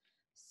temperatures.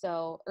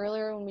 So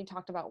earlier when we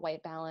talked about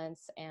white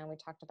balance and we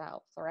talked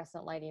about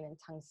fluorescent lighting and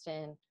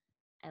tungsten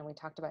and we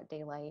talked about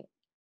daylight,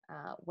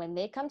 when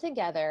they come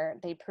together,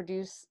 they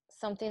produce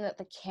something that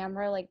the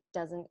camera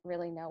doesn't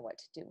really know what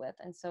to do with.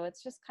 And so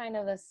it's just kind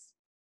of this,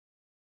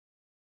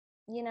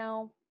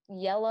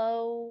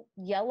 yellow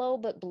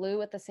but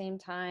blue at the same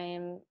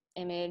time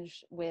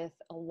image with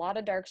a lot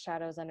of dark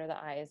shadows under the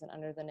eyes and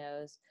under the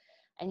nose.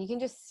 And you can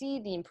just see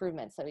the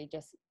improvements that we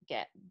just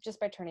get just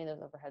by turning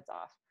those overheads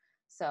off.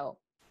 So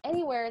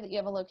anywhere that you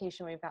have a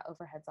location where you've got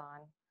overheads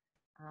on,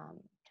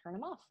 turn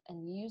them off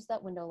and use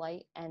that window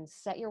light and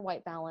set your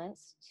white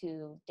balance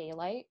to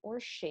daylight or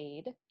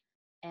shade,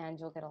 and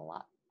you'll get a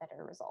lot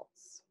better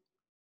results.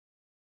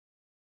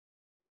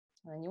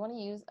 And then you want to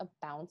use a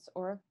bounce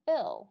or a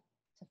fill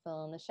to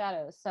fill in the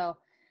shadows. So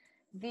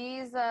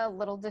these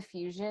little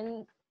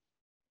diffusion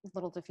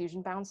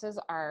bounces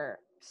are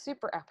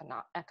super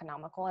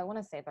economical. I want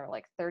to say they're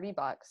like $30,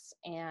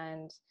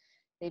 and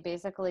they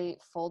basically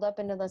fold up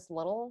into this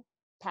little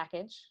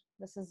package.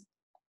 This is,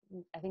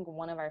 I think,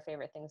 one of our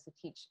favorite things to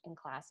teach in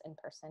class in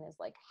person is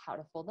how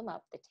to fold them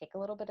up. They take a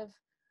little bit of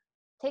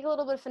take a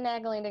little bit of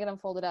finagling to get them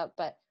folded up,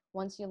 but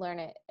once you learn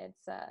it,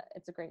 it's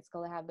a great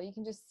skill to have. But you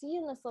can just see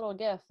in this little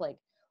GIF, like,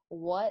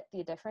 what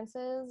the difference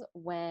is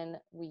when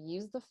we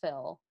use the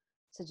fill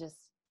to just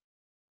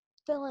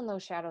fill in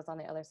those shadows on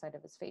the other side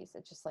of his face.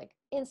 It just like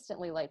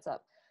instantly lights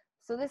up.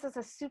 So this is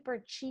a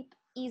super cheap,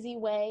 easy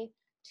way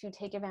to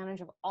take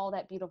advantage of all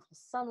that beautiful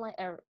sunlight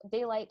or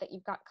daylight that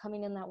you've got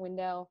coming in that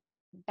window,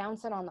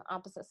 bounce it on the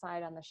opposite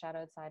side, on the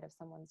shadowed side of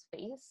someone's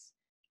face,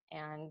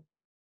 and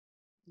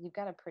you've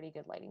got a pretty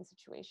good lighting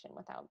situation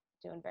without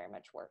doing very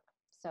much work.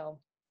 So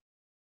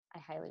I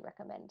highly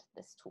recommend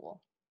this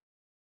tool.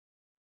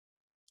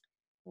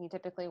 You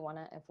typically want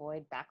to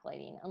avoid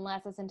backlighting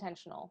unless it's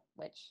intentional,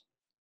 which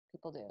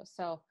people do.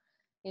 So,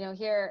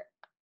 here,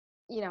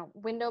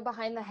 window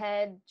behind the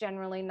head,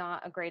 generally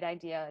not a great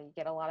idea. You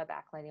get a lot of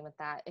backlighting with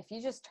that. If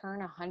you just turn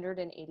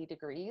 180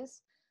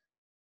 degrees,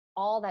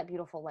 all that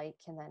beautiful light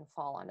can then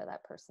fall onto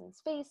that person's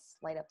face,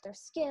 light up their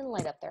skin,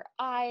 light up their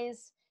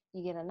eyes.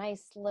 You get a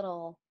nice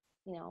little,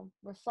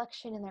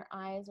 reflection in their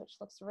eyes, which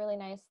looks really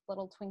nice,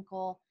 little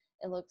twinkle.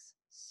 It looks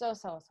so,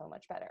 so, so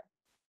much better.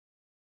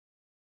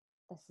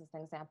 This is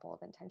an example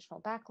of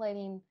intentional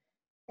backlighting.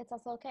 It's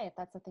also okay if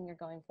that's the thing you're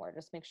going for.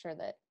 Just make sure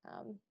that,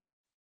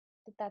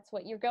 that's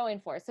what you're going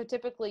for. So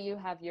typically you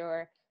have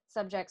your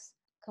subjects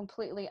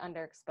completely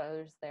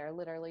underexposed. They're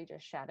literally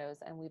just shadows,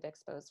 and we've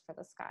exposed for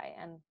the sky,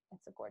 and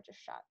it's a gorgeous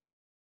shot.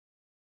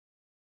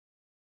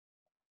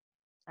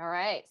 All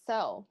right,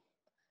 so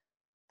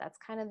that's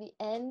kind of the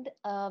end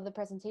of the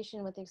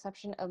presentation with the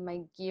exception of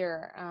my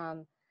gear.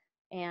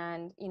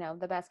 And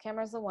the best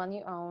camera is the one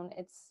you own,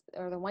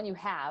 or the one you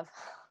have.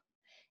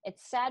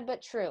 It's sad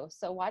but true.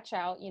 So watch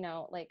out,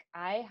 like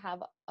I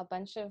have a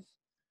bunch of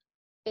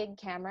big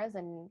cameras,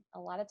 and a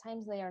lot of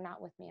times they are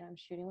not with me, and I'm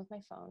shooting with my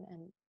phone,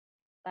 and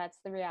that's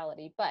the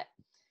reality. But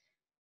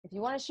if you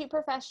want to shoot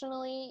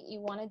professionally, you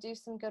want to do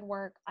some good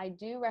work, I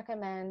do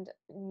recommend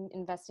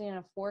investing in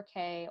a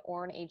 4K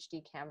or an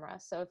HD camera.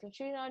 So if you're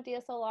shooting on a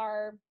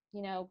DSLR, I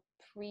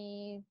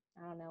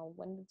don't know,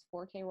 when did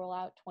 4K roll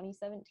out?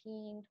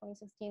 2017,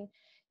 2016,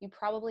 you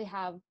probably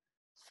have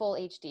full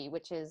HD,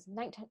 which is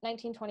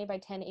 1920 by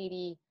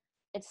 1080.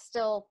 It's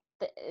still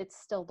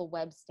the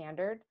web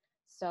standard.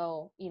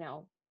 So,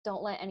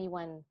 don't let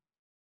anyone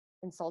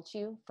insult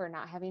you for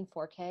not having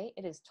 4K.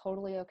 It is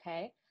totally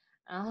okay.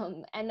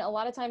 And a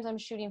lot of times I'm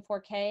shooting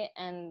 4K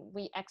and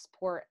we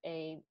export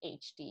a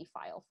HD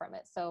file from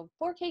it. So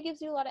 4K gives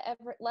you a lot of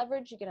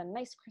leverage. You get a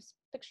nice crisp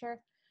picture.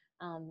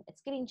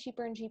 It's getting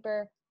cheaper and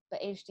cheaper,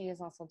 but HD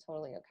is also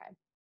totally okay.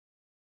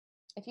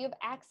 If you have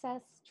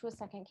access to a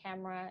second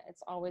camera,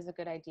 it's always a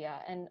good idea.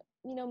 And,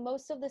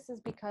 most of this is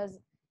because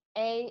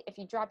if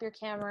you drop your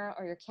camera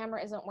or your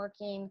camera isn't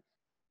working,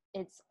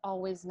 it's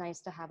always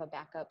nice to have a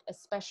backup,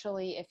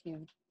 especially if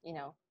you've,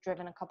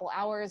 driven a couple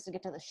hours to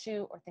get to the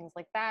shoot or things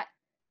like that.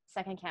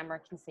 Second camera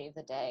can save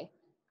the day.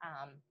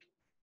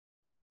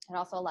 It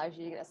also allows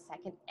you to get a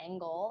second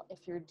angle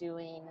if you're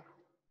doing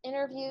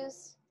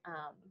interviews.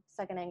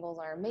 Second angles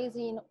are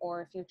amazing,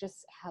 or if you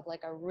just have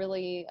like a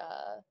really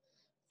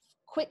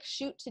quick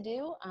shoot to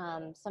do,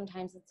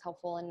 sometimes it's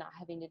helpful in not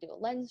having to do a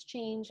lens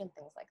change and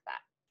things like that.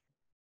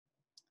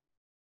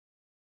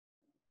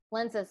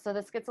 Lenses, so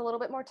this gets a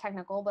little bit more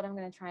technical, but I'm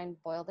going to try and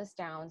boil this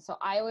down. So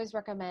I always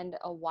recommend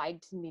a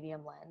wide to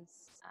medium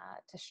lens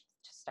to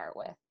start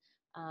with.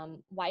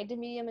 Wide to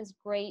medium is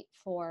great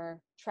for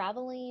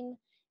traveling.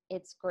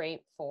 It's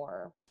great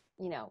for,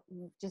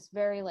 just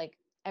very like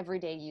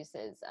everyday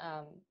uses.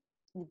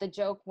 The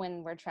joke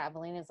when we're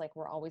traveling is like,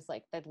 we're always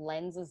like, the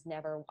lens is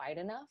never wide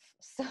enough.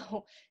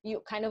 So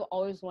you kind of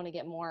always want to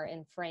get more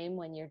in frame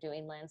when you're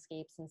doing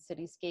landscapes and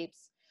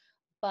cityscapes.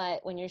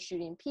 But when you're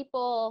shooting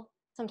people,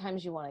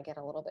 sometimes you want to get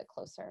a little bit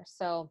closer.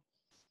 So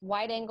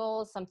wide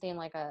angle is something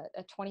like a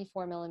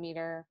 24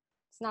 millimeter.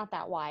 It's not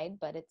that wide,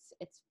 but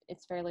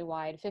it's fairly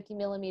wide. 50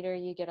 millimeter,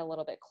 you get a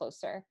little bit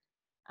closer.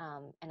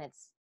 And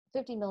it's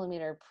 50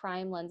 millimeter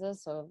prime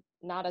lenses. So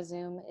not a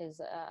zoom is,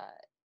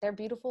 they're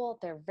beautiful.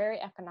 They're very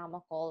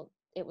economical.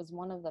 It was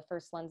one of the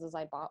first lenses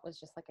I bought, was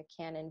just like a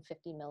Canon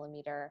 50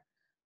 millimeter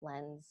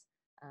lens.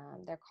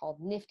 They're called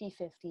Nifty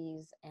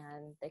 50s,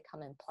 and they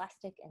come in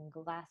plastic and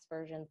glass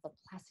versions. The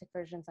plastic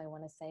versions, I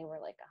want to say, were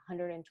like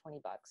 $120.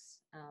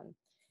 And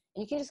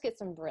you can just get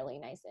some really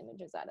nice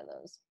images out of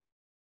those.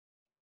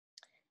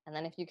 And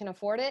then if you can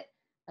afford it,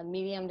 a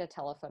medium to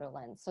telephoto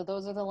lens. So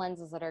those are the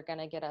lenses that are going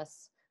to get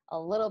us a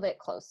little bit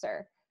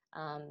closer.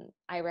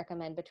 I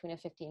recommend between a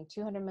 50 and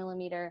 200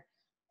 millimeter.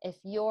 If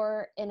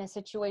you're in a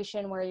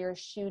situation where you're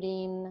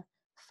shooting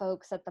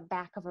folks at the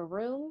back of a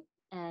room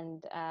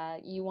and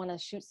you want to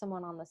shoot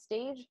someone on the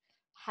stage,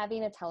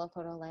 having a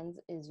telephoto lens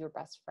is your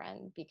best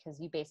friend,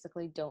 because you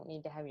basically don't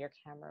need to have your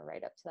camera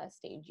right up to that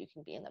stage. You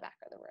can be in the back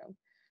of the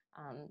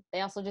room.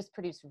 They also just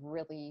produce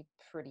really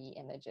pretty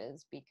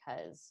images,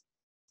 because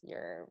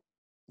your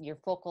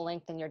focal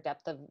length and your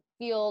depth of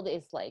field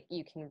is like,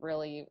 you can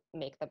really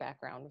make the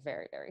background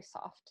very, very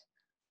soft.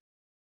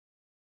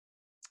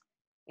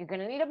 You're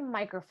gonna need a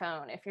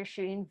microphone if you're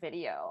shooting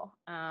video.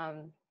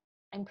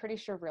 I'm pretty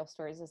sure Real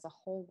Stories is a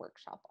whole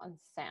workshop on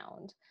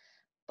sound,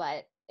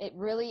 but it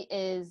really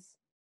is,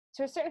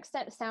 to a certain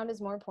extent, sound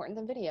is more important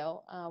than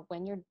video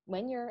when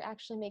you're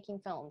actually making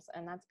films.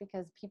 And that's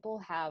because people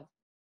have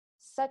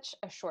such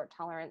a short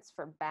tolerance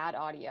for bad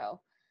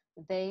audio.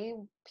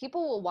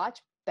 People will watch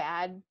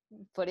bad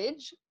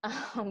footage,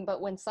 but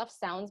when stuff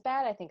sounds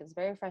bad, I think it's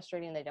very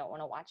frustrating. They don't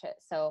want to watch it.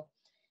 So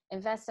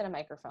invest in a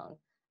microphone.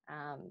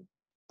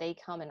 They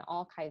come in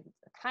all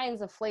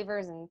kinds of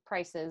flavors and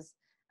prices.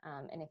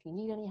 And if you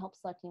need any help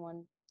selecting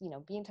one,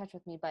 be in touch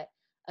with me. But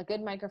a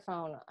good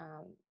microphone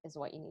is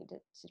what you need to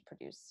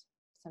produce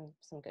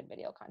some good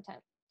video content.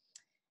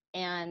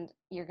 And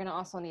you're going to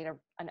also need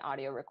an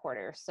audio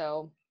recorder.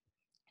 So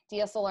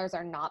DSLRs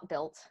are not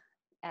built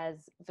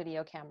as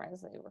video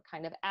cameras. They were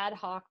kind of ad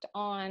hoc'd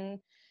on,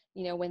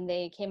 when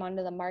they came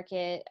onto the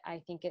market.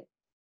 I think it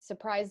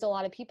surprised a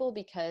lot of people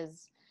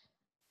because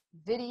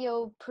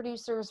video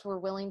producers were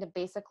willing to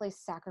basically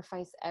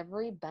sacrifice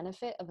every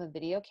benefit of a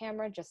video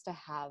camera just to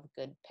have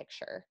good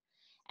picture.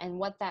 And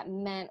what that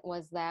meant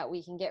was that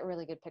we can get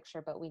really good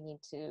picture, but we need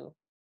to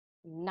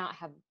not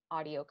have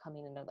audio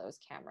coming into those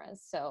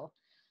cameras. So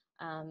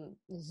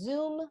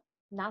Zoom,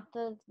 not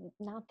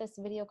this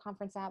video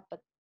conference app, but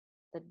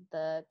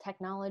the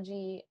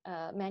technology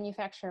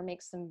manufacturer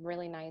makes some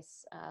really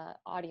nice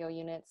audio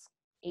units,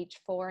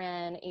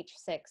 H4n,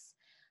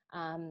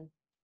 H6.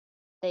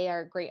 They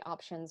are great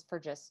options for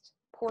just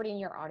porting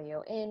your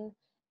audio in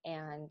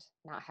and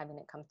not having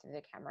it come through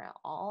the camera at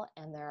all.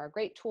 And there are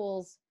great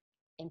tools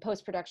in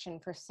post-production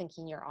for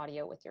syncing your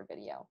audio with your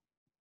video.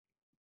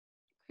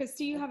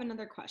 Christy, you have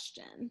another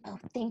question. Oh,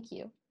 thank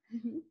you.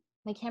 Mm-hmm.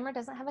 My camera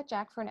doesn't have a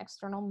jack for an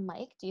external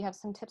mic. Do you have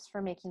some tips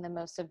for making the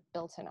most of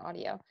built-in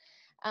audio?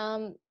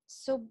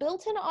 So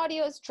built-in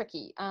audio is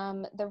tricky.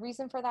 The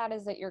reason for that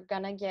is that you're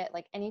gonna get,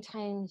 like,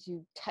 anytime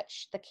you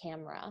touch the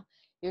camera,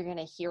 you're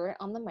gonna hear it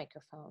on the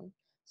microphone.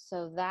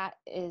 So that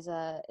is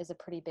a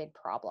pretty big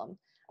problem.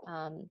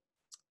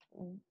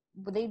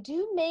 They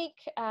do make,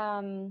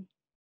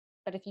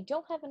 but if you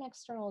don't have an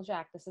external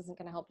jack, this isn't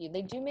gonna help you.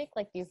 They do make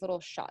like these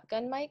little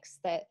shotgun mics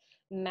that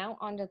mount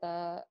onto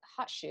the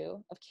hot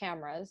shoe of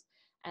cameras.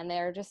 And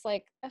they're just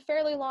like a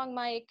fairly long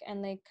mic,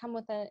 and they come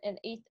with an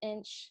 1/8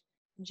 inch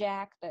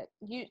jack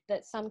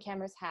that some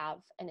cameras have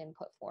an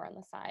input for on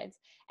the sides.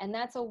 And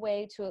that's a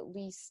way to at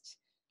least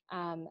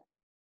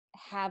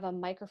have a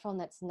microphone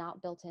that's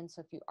not built in.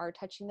 So if you are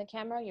touching the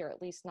camera, you're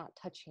at least not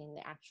touching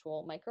the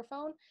actual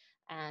microphone.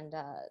 And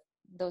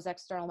those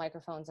external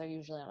microphones are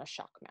usually on a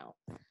shock mount.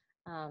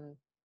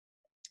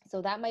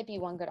 So that might be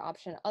one good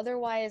option.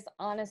 Otherwise,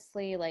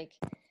 honestly, like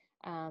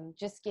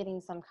just getting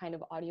some kind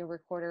of audio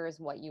recorder is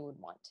what you would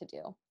want to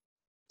do.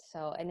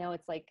 So I know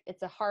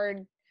it's a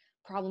hard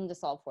problem to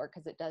solve for,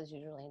 because it does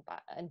usually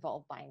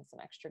involve buying some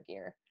extra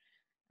gear.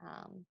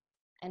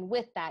 And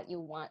with that, you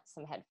want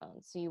some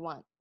headphones. So you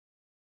want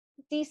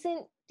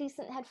decent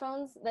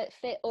headphones that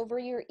fit over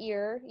your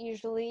ear.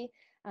 Usually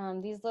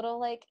these little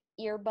like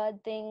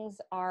earbud things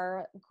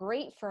are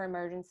great for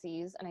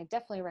emergencies, and I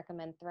definitely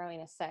recommend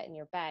throwing a set in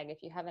your bag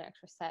if you have an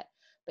extra set.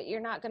 But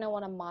you're not going to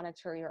want to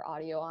monitor your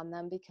audio on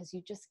them, because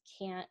you just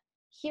can't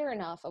hear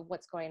enough of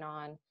what's going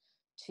on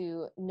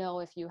to know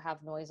if you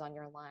have noise on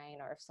your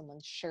line or if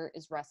someone's shirt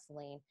is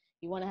rustling.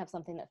 You want to have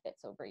something that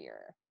fits over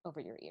your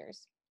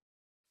ears.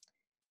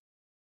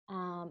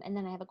 And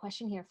then I have a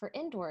question here for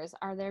indoors.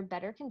 Are there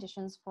better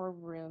conditions for a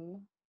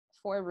room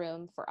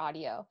for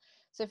audio?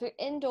 So if you're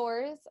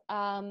indoors,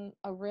 a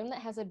room that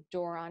has a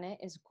door on it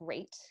is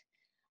great.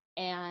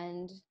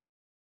 And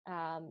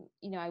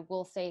I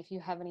will say, if you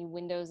have any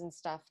windows and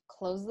stuff,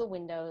 close the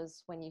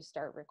windows when you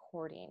start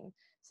recording.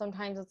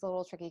 Sometimes it's a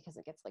little tricky because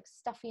it gets like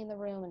stuffy in the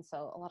room. And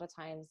so a lot of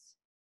times,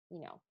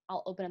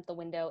 I'll open up the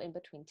window in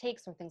between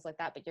takes or things like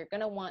that, but you're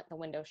going to want the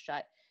window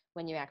shut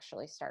when you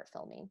actually start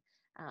filming.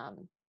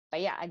 But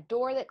yeah, a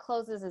door that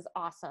closes is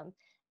awesome.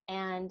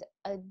 And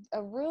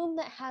a room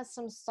that has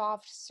some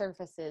soft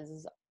surfaces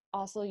is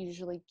also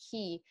usually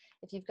key.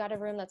 If you've got a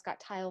room that's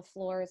got tile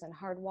floors and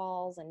hard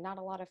walls and not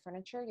a lot of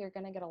furniture, you're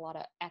going to get a lot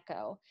of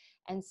echo.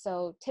 And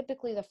so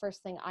typically the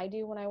first thing I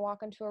do when I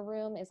walk into a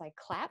room is I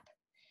clap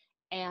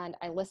and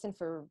I listen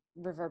for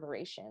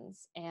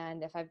reverberations.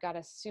 And if I've got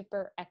a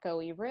super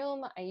echoey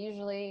room, I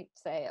usually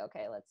say,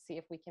 okay, let's see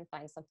if we can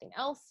find something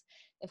else.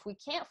 If we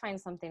can't find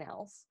something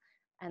else,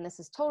 and this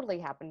has totally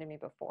happened to me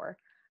before,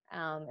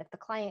 if the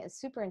client is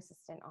super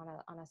insistent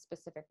on a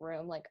specific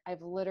room, like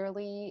I've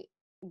literally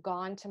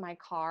gone to my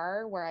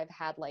car where I've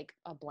had like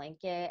a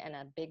blanket and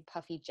a big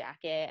puffy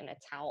jacket and a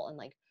towel and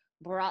like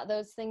brought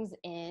those things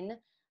in.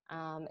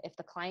 If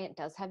the client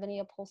does have any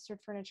upholstered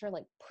furniture,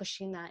 like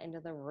pushing that into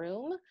the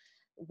room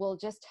will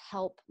just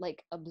help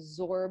like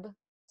absorb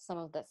some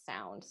of the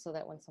sound, so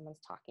that when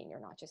someone's talking, you're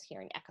not just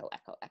hearing echo,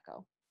 echo,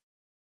 echo.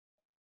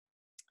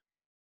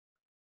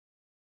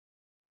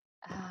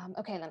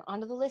 Okay, and then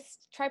onto the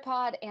list,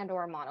 tripod and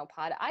or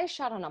monopod. I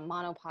shot on a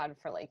monopod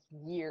for like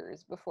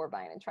years before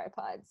buying a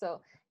tripod, so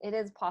it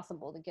is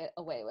possible to get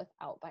away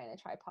without buying a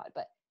tripod,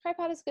 but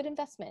tripod is good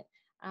investment.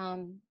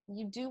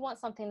 You do want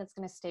something that's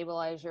going to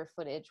stabilize your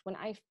footage. When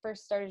I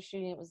first started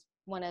shooting, it was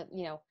one of,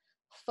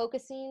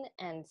 focusing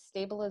and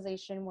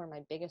stabilization were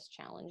my biggest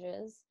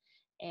challenges.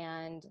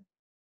 And,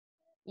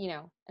 you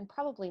know, and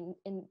probably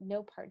in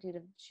no part due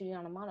to shooting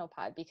on a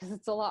monopod, because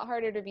it's a lot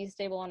harder to be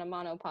stable on a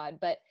monopod,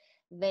 but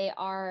they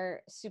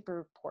are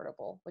super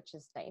portable, which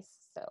is nice.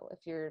 So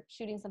if you're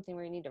shooting something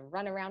where you need to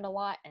run around a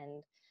lot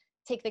and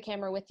take the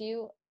camera with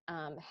you,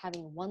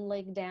 having one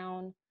leg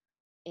down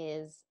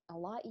is a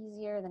lot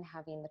easier than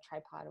having the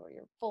tripod where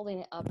you're folding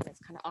it up and it's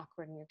kind of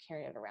awkward and you're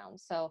carrying it around.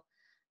 So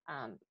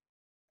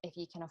if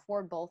you can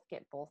afford both,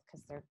 get both,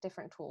 because they're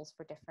different tools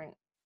for different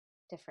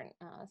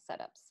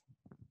setups.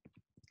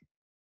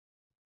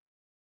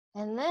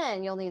 And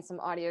then you'll need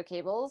some audio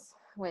cables,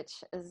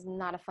 which is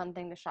not a fun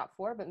thing to shop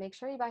for, but make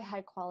sure you buy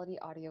high quality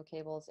audio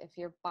cables. If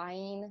you're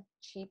buying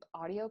cheap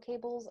audio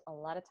cables, a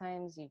lot of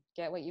times you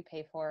get what you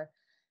pay for.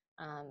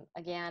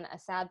 Again, a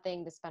sad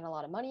thing to spend a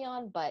lot of money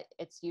on, but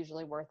it's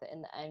usually worth it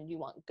in the end. You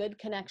want good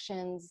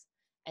connections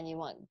and you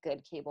want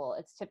good cable.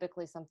 It's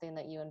typically something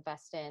that you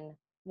invest in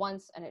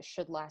once, and it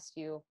should last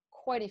you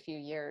quite a few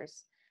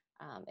years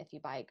if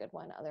you buy a good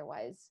one.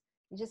 Otherwise,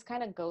 you just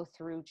kind of go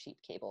through cheap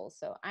cables.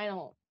 So I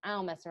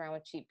don't mess around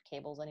with cheap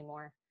cables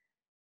anymore.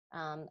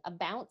 A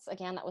bounce,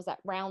 again, that was that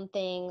round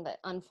thing that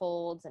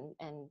unfolds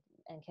and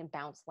can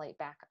bounce light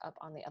back up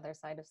on the other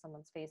side of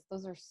someone's face.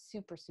 Those are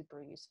super,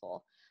 super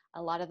useful.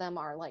 A lot of them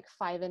are like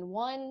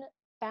 5-in-1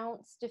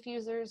 bounce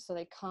diffusers. So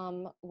they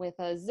come with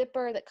a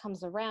zipper that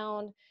comes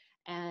around,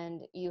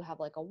 and you have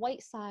like a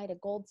white side, a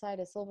gold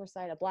side, a silver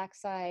side, a black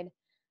side.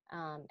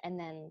 And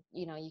then,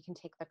 you know, you can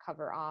take the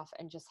cover off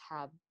and just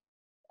have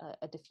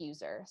a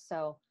diffuser.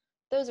 So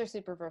those are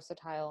super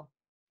versatile.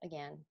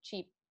 Again,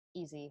 cheap,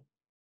 easy.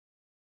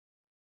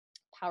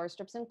 Power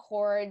strips and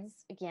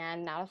cords,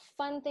 again, not a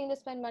fun thing to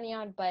spend money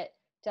on, but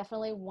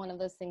definitely one of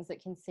those things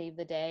that can save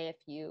the day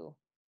if you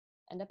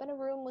end up in a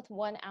room with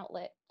one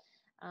outlet.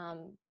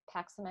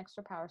 Pack some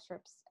extra power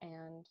strips,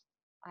 and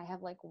I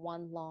have like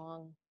one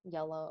long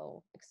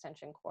yellow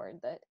extension cord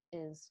that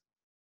is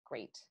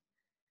great.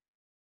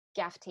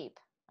 Gaff tape,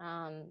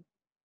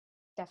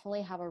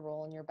 definitely have a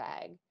roll in your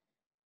bag.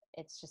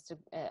 It's just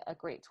a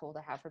great tool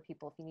to have for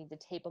people if you need to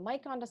tape a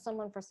mic onto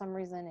someone for some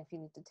reason, if you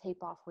need to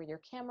tape off where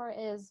your camera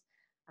is.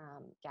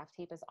 Gaff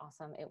tape is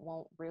awesome. It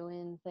won't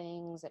ruin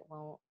things.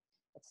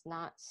 It's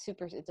not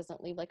super, it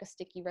doesn't leave like a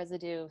sticky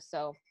residue.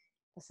 So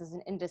this is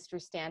an industry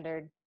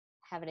standard.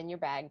 Have it in your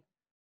bag.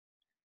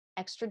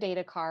 Extra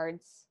data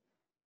cards.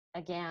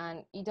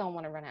 Again, you don't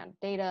want to run out of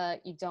data.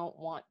 You don't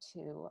want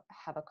to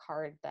have a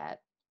card that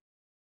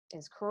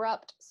is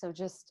corrupt. So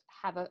just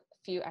have a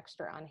few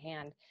extra on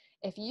hand.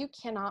 If you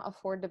cannot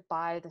afford to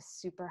buy the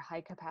super high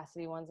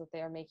capacity ones that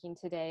they are making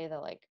today, the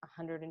like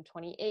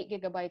 128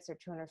 gigabytes or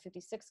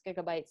 256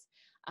 gigabytes,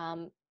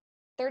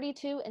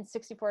 32 and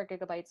 64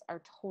 gigabytes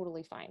are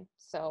totally fine.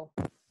 So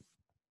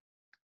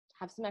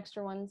have some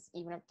extra ones,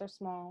 even if they're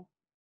small.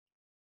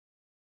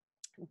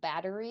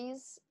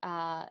 Batteries,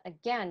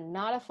 again,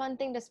 not a fun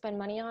thing to spend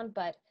money on,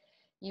 but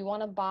you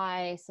want to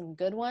buy some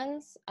good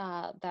ones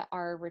that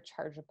are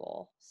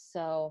rechargeable.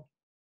 So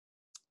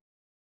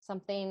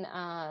something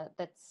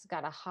that's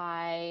got a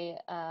high,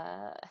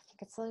 I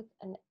think it's like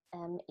an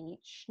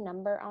MH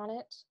number on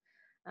it.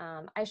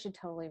 I should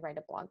totally write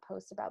a blog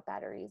post about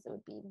batteries. It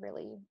would be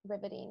really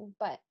riveting,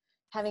 but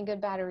having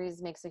good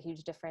batteries makes a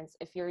huge difference.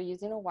 If you're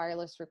using a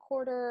wireless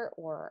recorder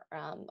or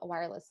a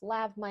wireless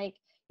lav mic,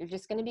 you're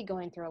just going to be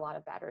going through a lot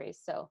of batteries.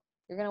 So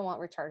you're going to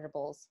want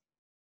rechargeables,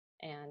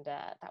 and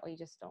that way you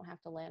just don't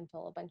have to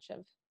landfill a bunch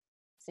of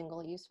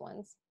single-use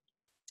ones.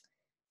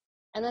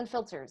 And then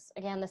filters.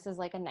 Again, this is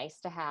like a nice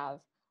to have,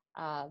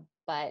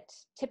 but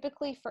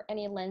typically for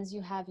any lens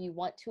you have, you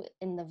want to,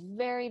 in the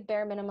very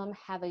bare minimum,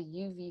 have a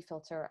UV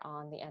filter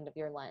on the end of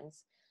your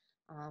lens.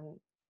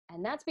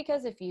 And that's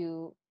because if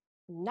you,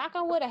 knock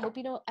on wood, I hope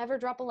you don't ever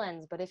drop a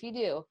lens, but if you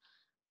do,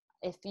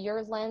 if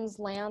your lens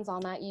lands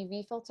on that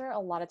UV filter, a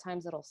lot of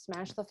times it'll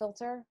smash the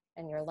filter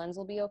and your lens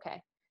will be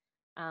okay.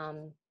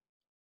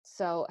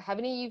 So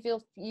having a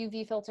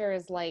UV filter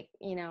is like,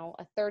 you know,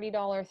 a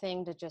 $30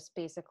 thing to just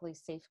basically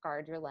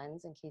safeguard your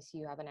lens in case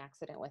you have an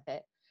accident with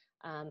it.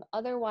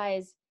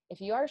 Otherwise, if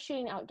you are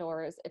shooting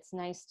outdoors, it's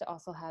nice to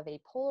also have a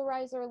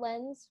polarizer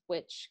lens,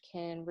 which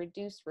can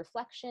reduce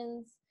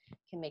reflections,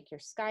 can make your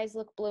skies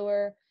look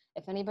bluer.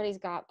 If anybody's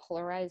got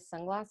polarized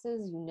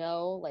sunglasses, you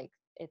know, like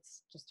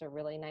it's just a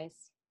really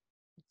nice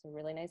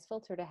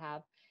filter to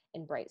have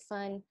in bright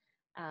sun.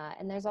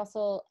 And there's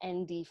also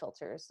ND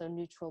filters, so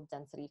neutral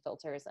density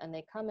filters, and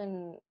they come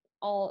in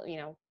all, you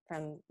know,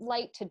 from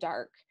light to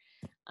dark.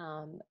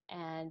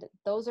 And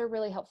those are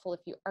really helpful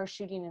if you are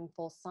shooting in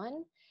full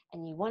sun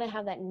and you want to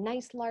have that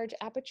nice large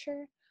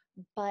aperture,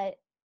 but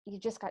you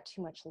just got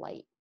too much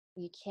light.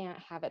 You can't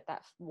have it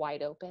that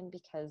wide open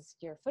because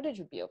your footage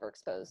would be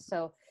overexposed.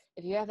 So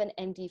if you have an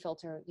ND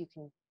filter, you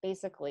can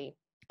basically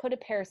put a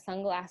pair of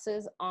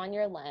sunglasses on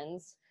your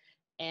lens,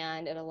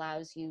 and it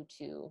allows you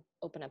to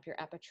open up your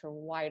aperture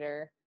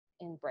wider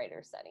in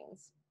brighter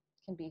settings.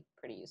 It can be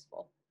pretty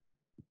useful.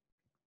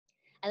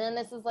 And then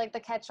this is like the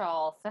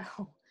catch-all.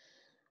 So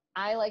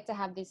I like to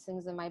have these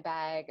things in my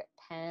bag: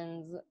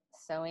 pens,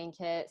 sewing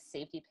kit,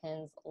 safety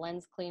pins,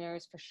 lens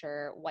cleaners for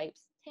sure,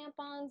 wipes,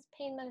 tampons,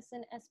 pain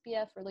medicine,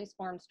 SPF, release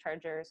forms,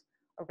 chargers,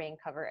 a rain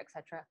cover,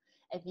 etc.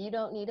 If you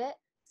don't need it,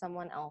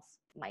 someone else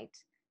might.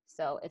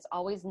 So it's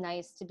always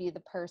nice to be the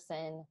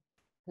person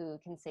who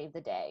can save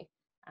the day.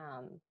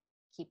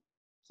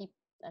 Keep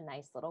a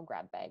nice little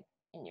grab bag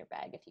in your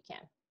bag if you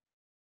can.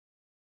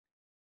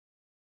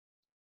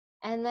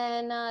 And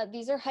then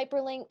these are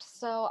hyperlinked,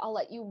 so I'll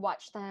let you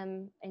watch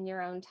them in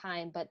your own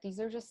time, but these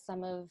are just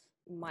some of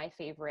my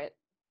favorite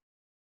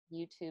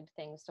YouTube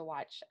things to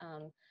watch.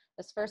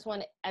 This first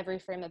one, Every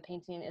Frame of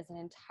Painting, is an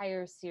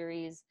entire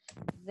series.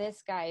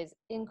 This guy is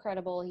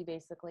incredible. He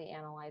basically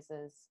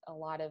analyzes a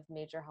lot of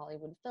major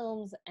Hollywood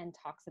films and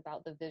talks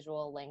about the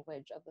visual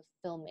language of the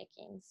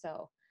filmmaking.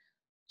 So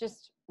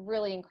just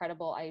really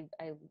incredible. I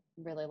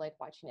really like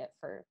watching it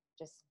for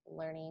just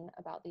learning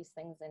about these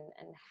things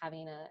and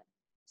having a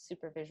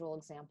super visual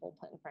example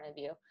put in front of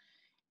you.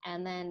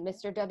 And then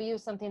Mr. W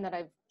is something that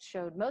I've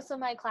showed most of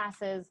my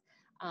classes.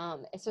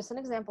 It's just an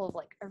example of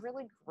like a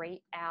really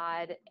great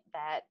ad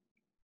that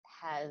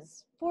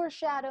has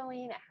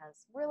foreshadowing, it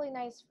has really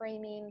nice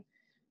framing,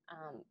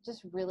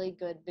 just really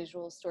good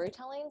visual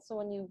storytelling. So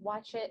when you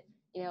watch it,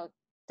 you know,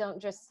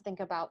 don't just think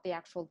about the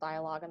actual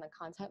dialogue and the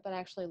content, but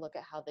actually look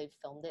at how they've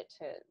filmed it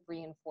to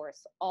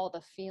reinforce all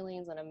the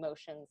feelings and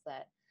emotions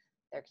that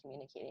they're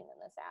communicating in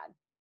this ad.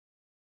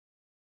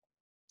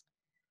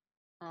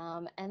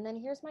 And then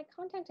here's my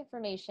contact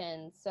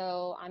information.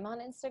 So I'm on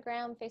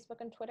Instagram,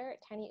 Facebook, and Twitter at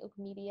Tiny Oak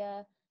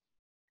Media.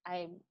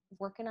 I'm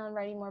working on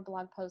writing more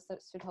blog posts that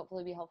should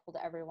hopefully be helpful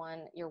to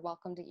everyone. You're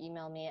welcome to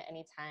email me at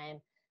any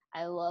time.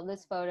 I love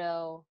this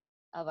photo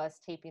of us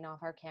taping off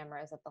our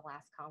cameras at the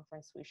last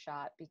conference we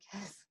shot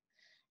because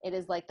it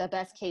is like the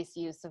best case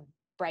use of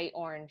bright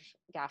orange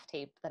gaff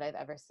tape that I've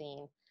ever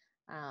seen.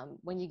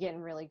 When you get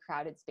in really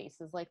crowded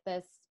spaces like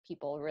this,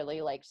 people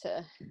really like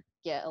to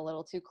get a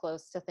little too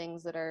close to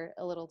things that are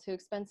a little too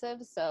expensive.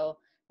 So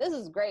this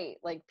is great.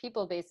 Like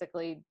people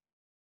basically,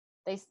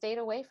 they stayed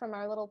away from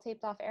our little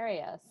taped off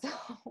area. So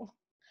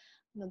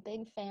I'm a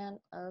big fan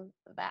of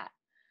that.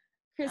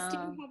 Christy,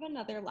 we have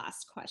another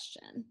last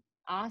question.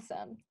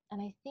 Awesome.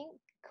 And I think,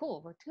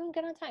 cool, we're doing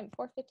good on time,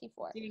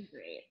 4:54. Doing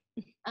great.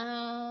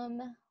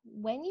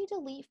 When you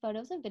delete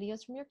photos and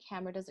videos from your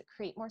camera, does it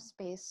create more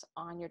space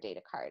on your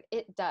data card?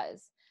 It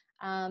does.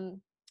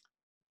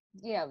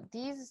 You know,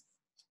 these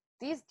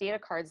data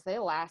cards, they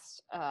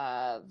last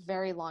a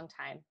very long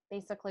time.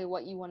 Basically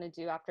what you want to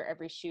do after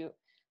every shoot,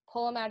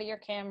 pull them out of your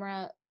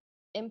camera,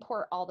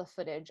 import all the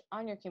footage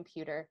on your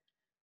computer.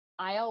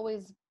 I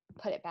always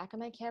put it back on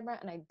my camera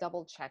and I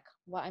double check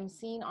what I'm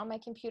seeing on my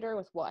computer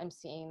with what I'm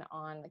seeing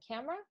on the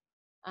camera.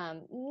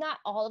 Not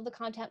all of the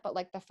content, but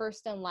like the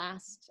first and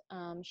last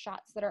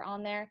shots that are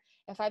on there.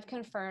 If I've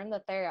confirmed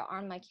that they're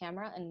on my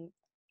camera, and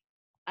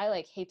I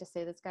like hate to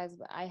say this, guys,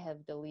 but I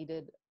have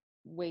deleted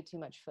way too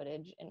much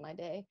footage in my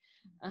day.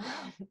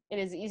 It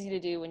is easy to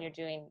do when you're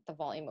doing the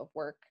volume of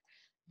work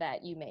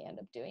that you may end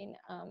up doing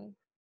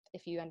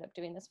if you end up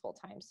doing this full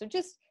time. So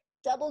just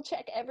double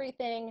check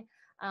everything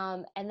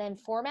and then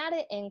format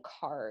it in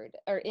card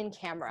or in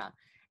camera.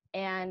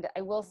 And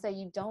I will say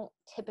you don't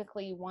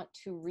typically want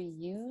to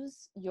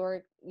reuse you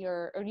want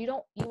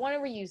to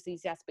reuse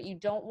these, yes, but you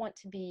don't want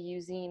to be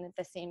using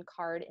the same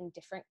card in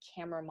different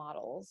camera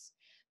models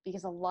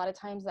because a lot of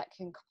times that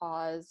can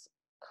cause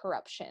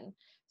corruption.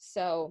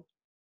 So,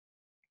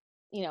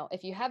 you know,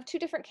 if you have two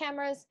different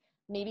cameras,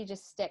 maybe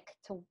just stick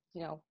to,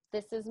 you know,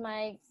 this is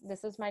my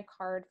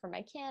card for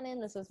my Canon,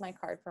 this is my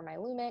card for my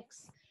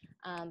Lumix,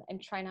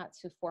 and try not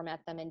to format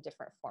them in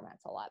different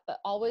formats a lot, but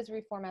always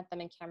reformat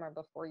them in camera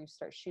before you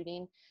start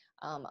shooting.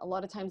 A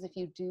lot of times if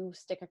you do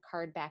stick a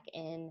card back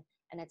in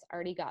and it's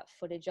already got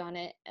footage on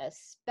it,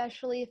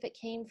 especially if it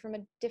came from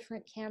a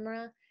different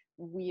camera,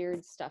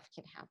 weird stuff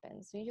can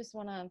happen. So you just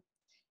want to,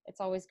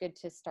 it's always good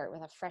to start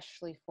with a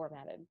freshly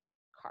formatted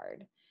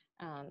card.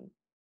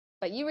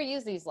 But you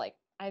reuse these, like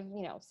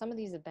you know, some of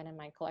these have been in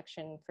my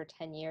collection for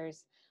 10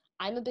 years.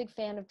 I'm a big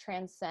fan of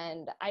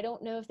Transcend. I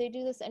don't know if they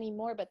do this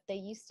anymore, but they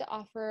used to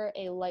offer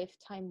a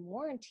lifetime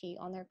warranty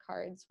on their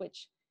cards,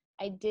 which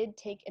I did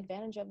take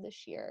advantage of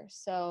this year.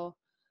 So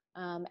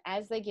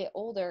as they get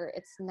older,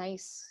 it's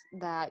nice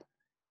that,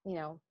 you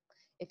know,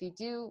 if you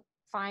do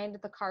find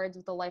the cards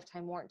with a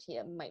lifetime warranty,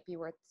 it might be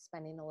worth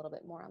spending a little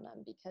bit more on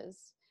them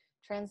because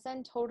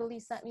Transcend totally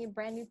sent me a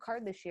brand new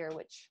card this year,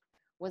 which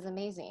was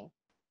amazing.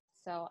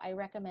 So I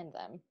recommend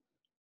them.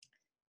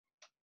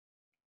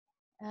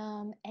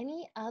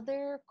 Any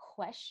other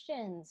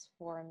questions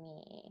for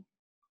me?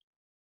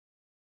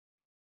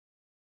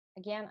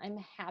 Again, I'm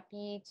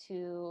happy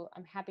to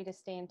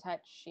stay in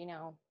touch, you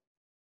know,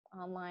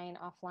 online,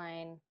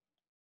 offline.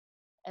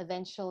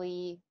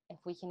 Eventually, if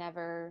we can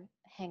ever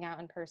hang out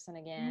in person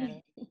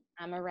again,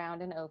 I'm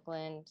around in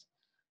Oakland.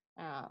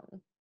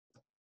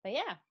 But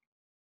yeah,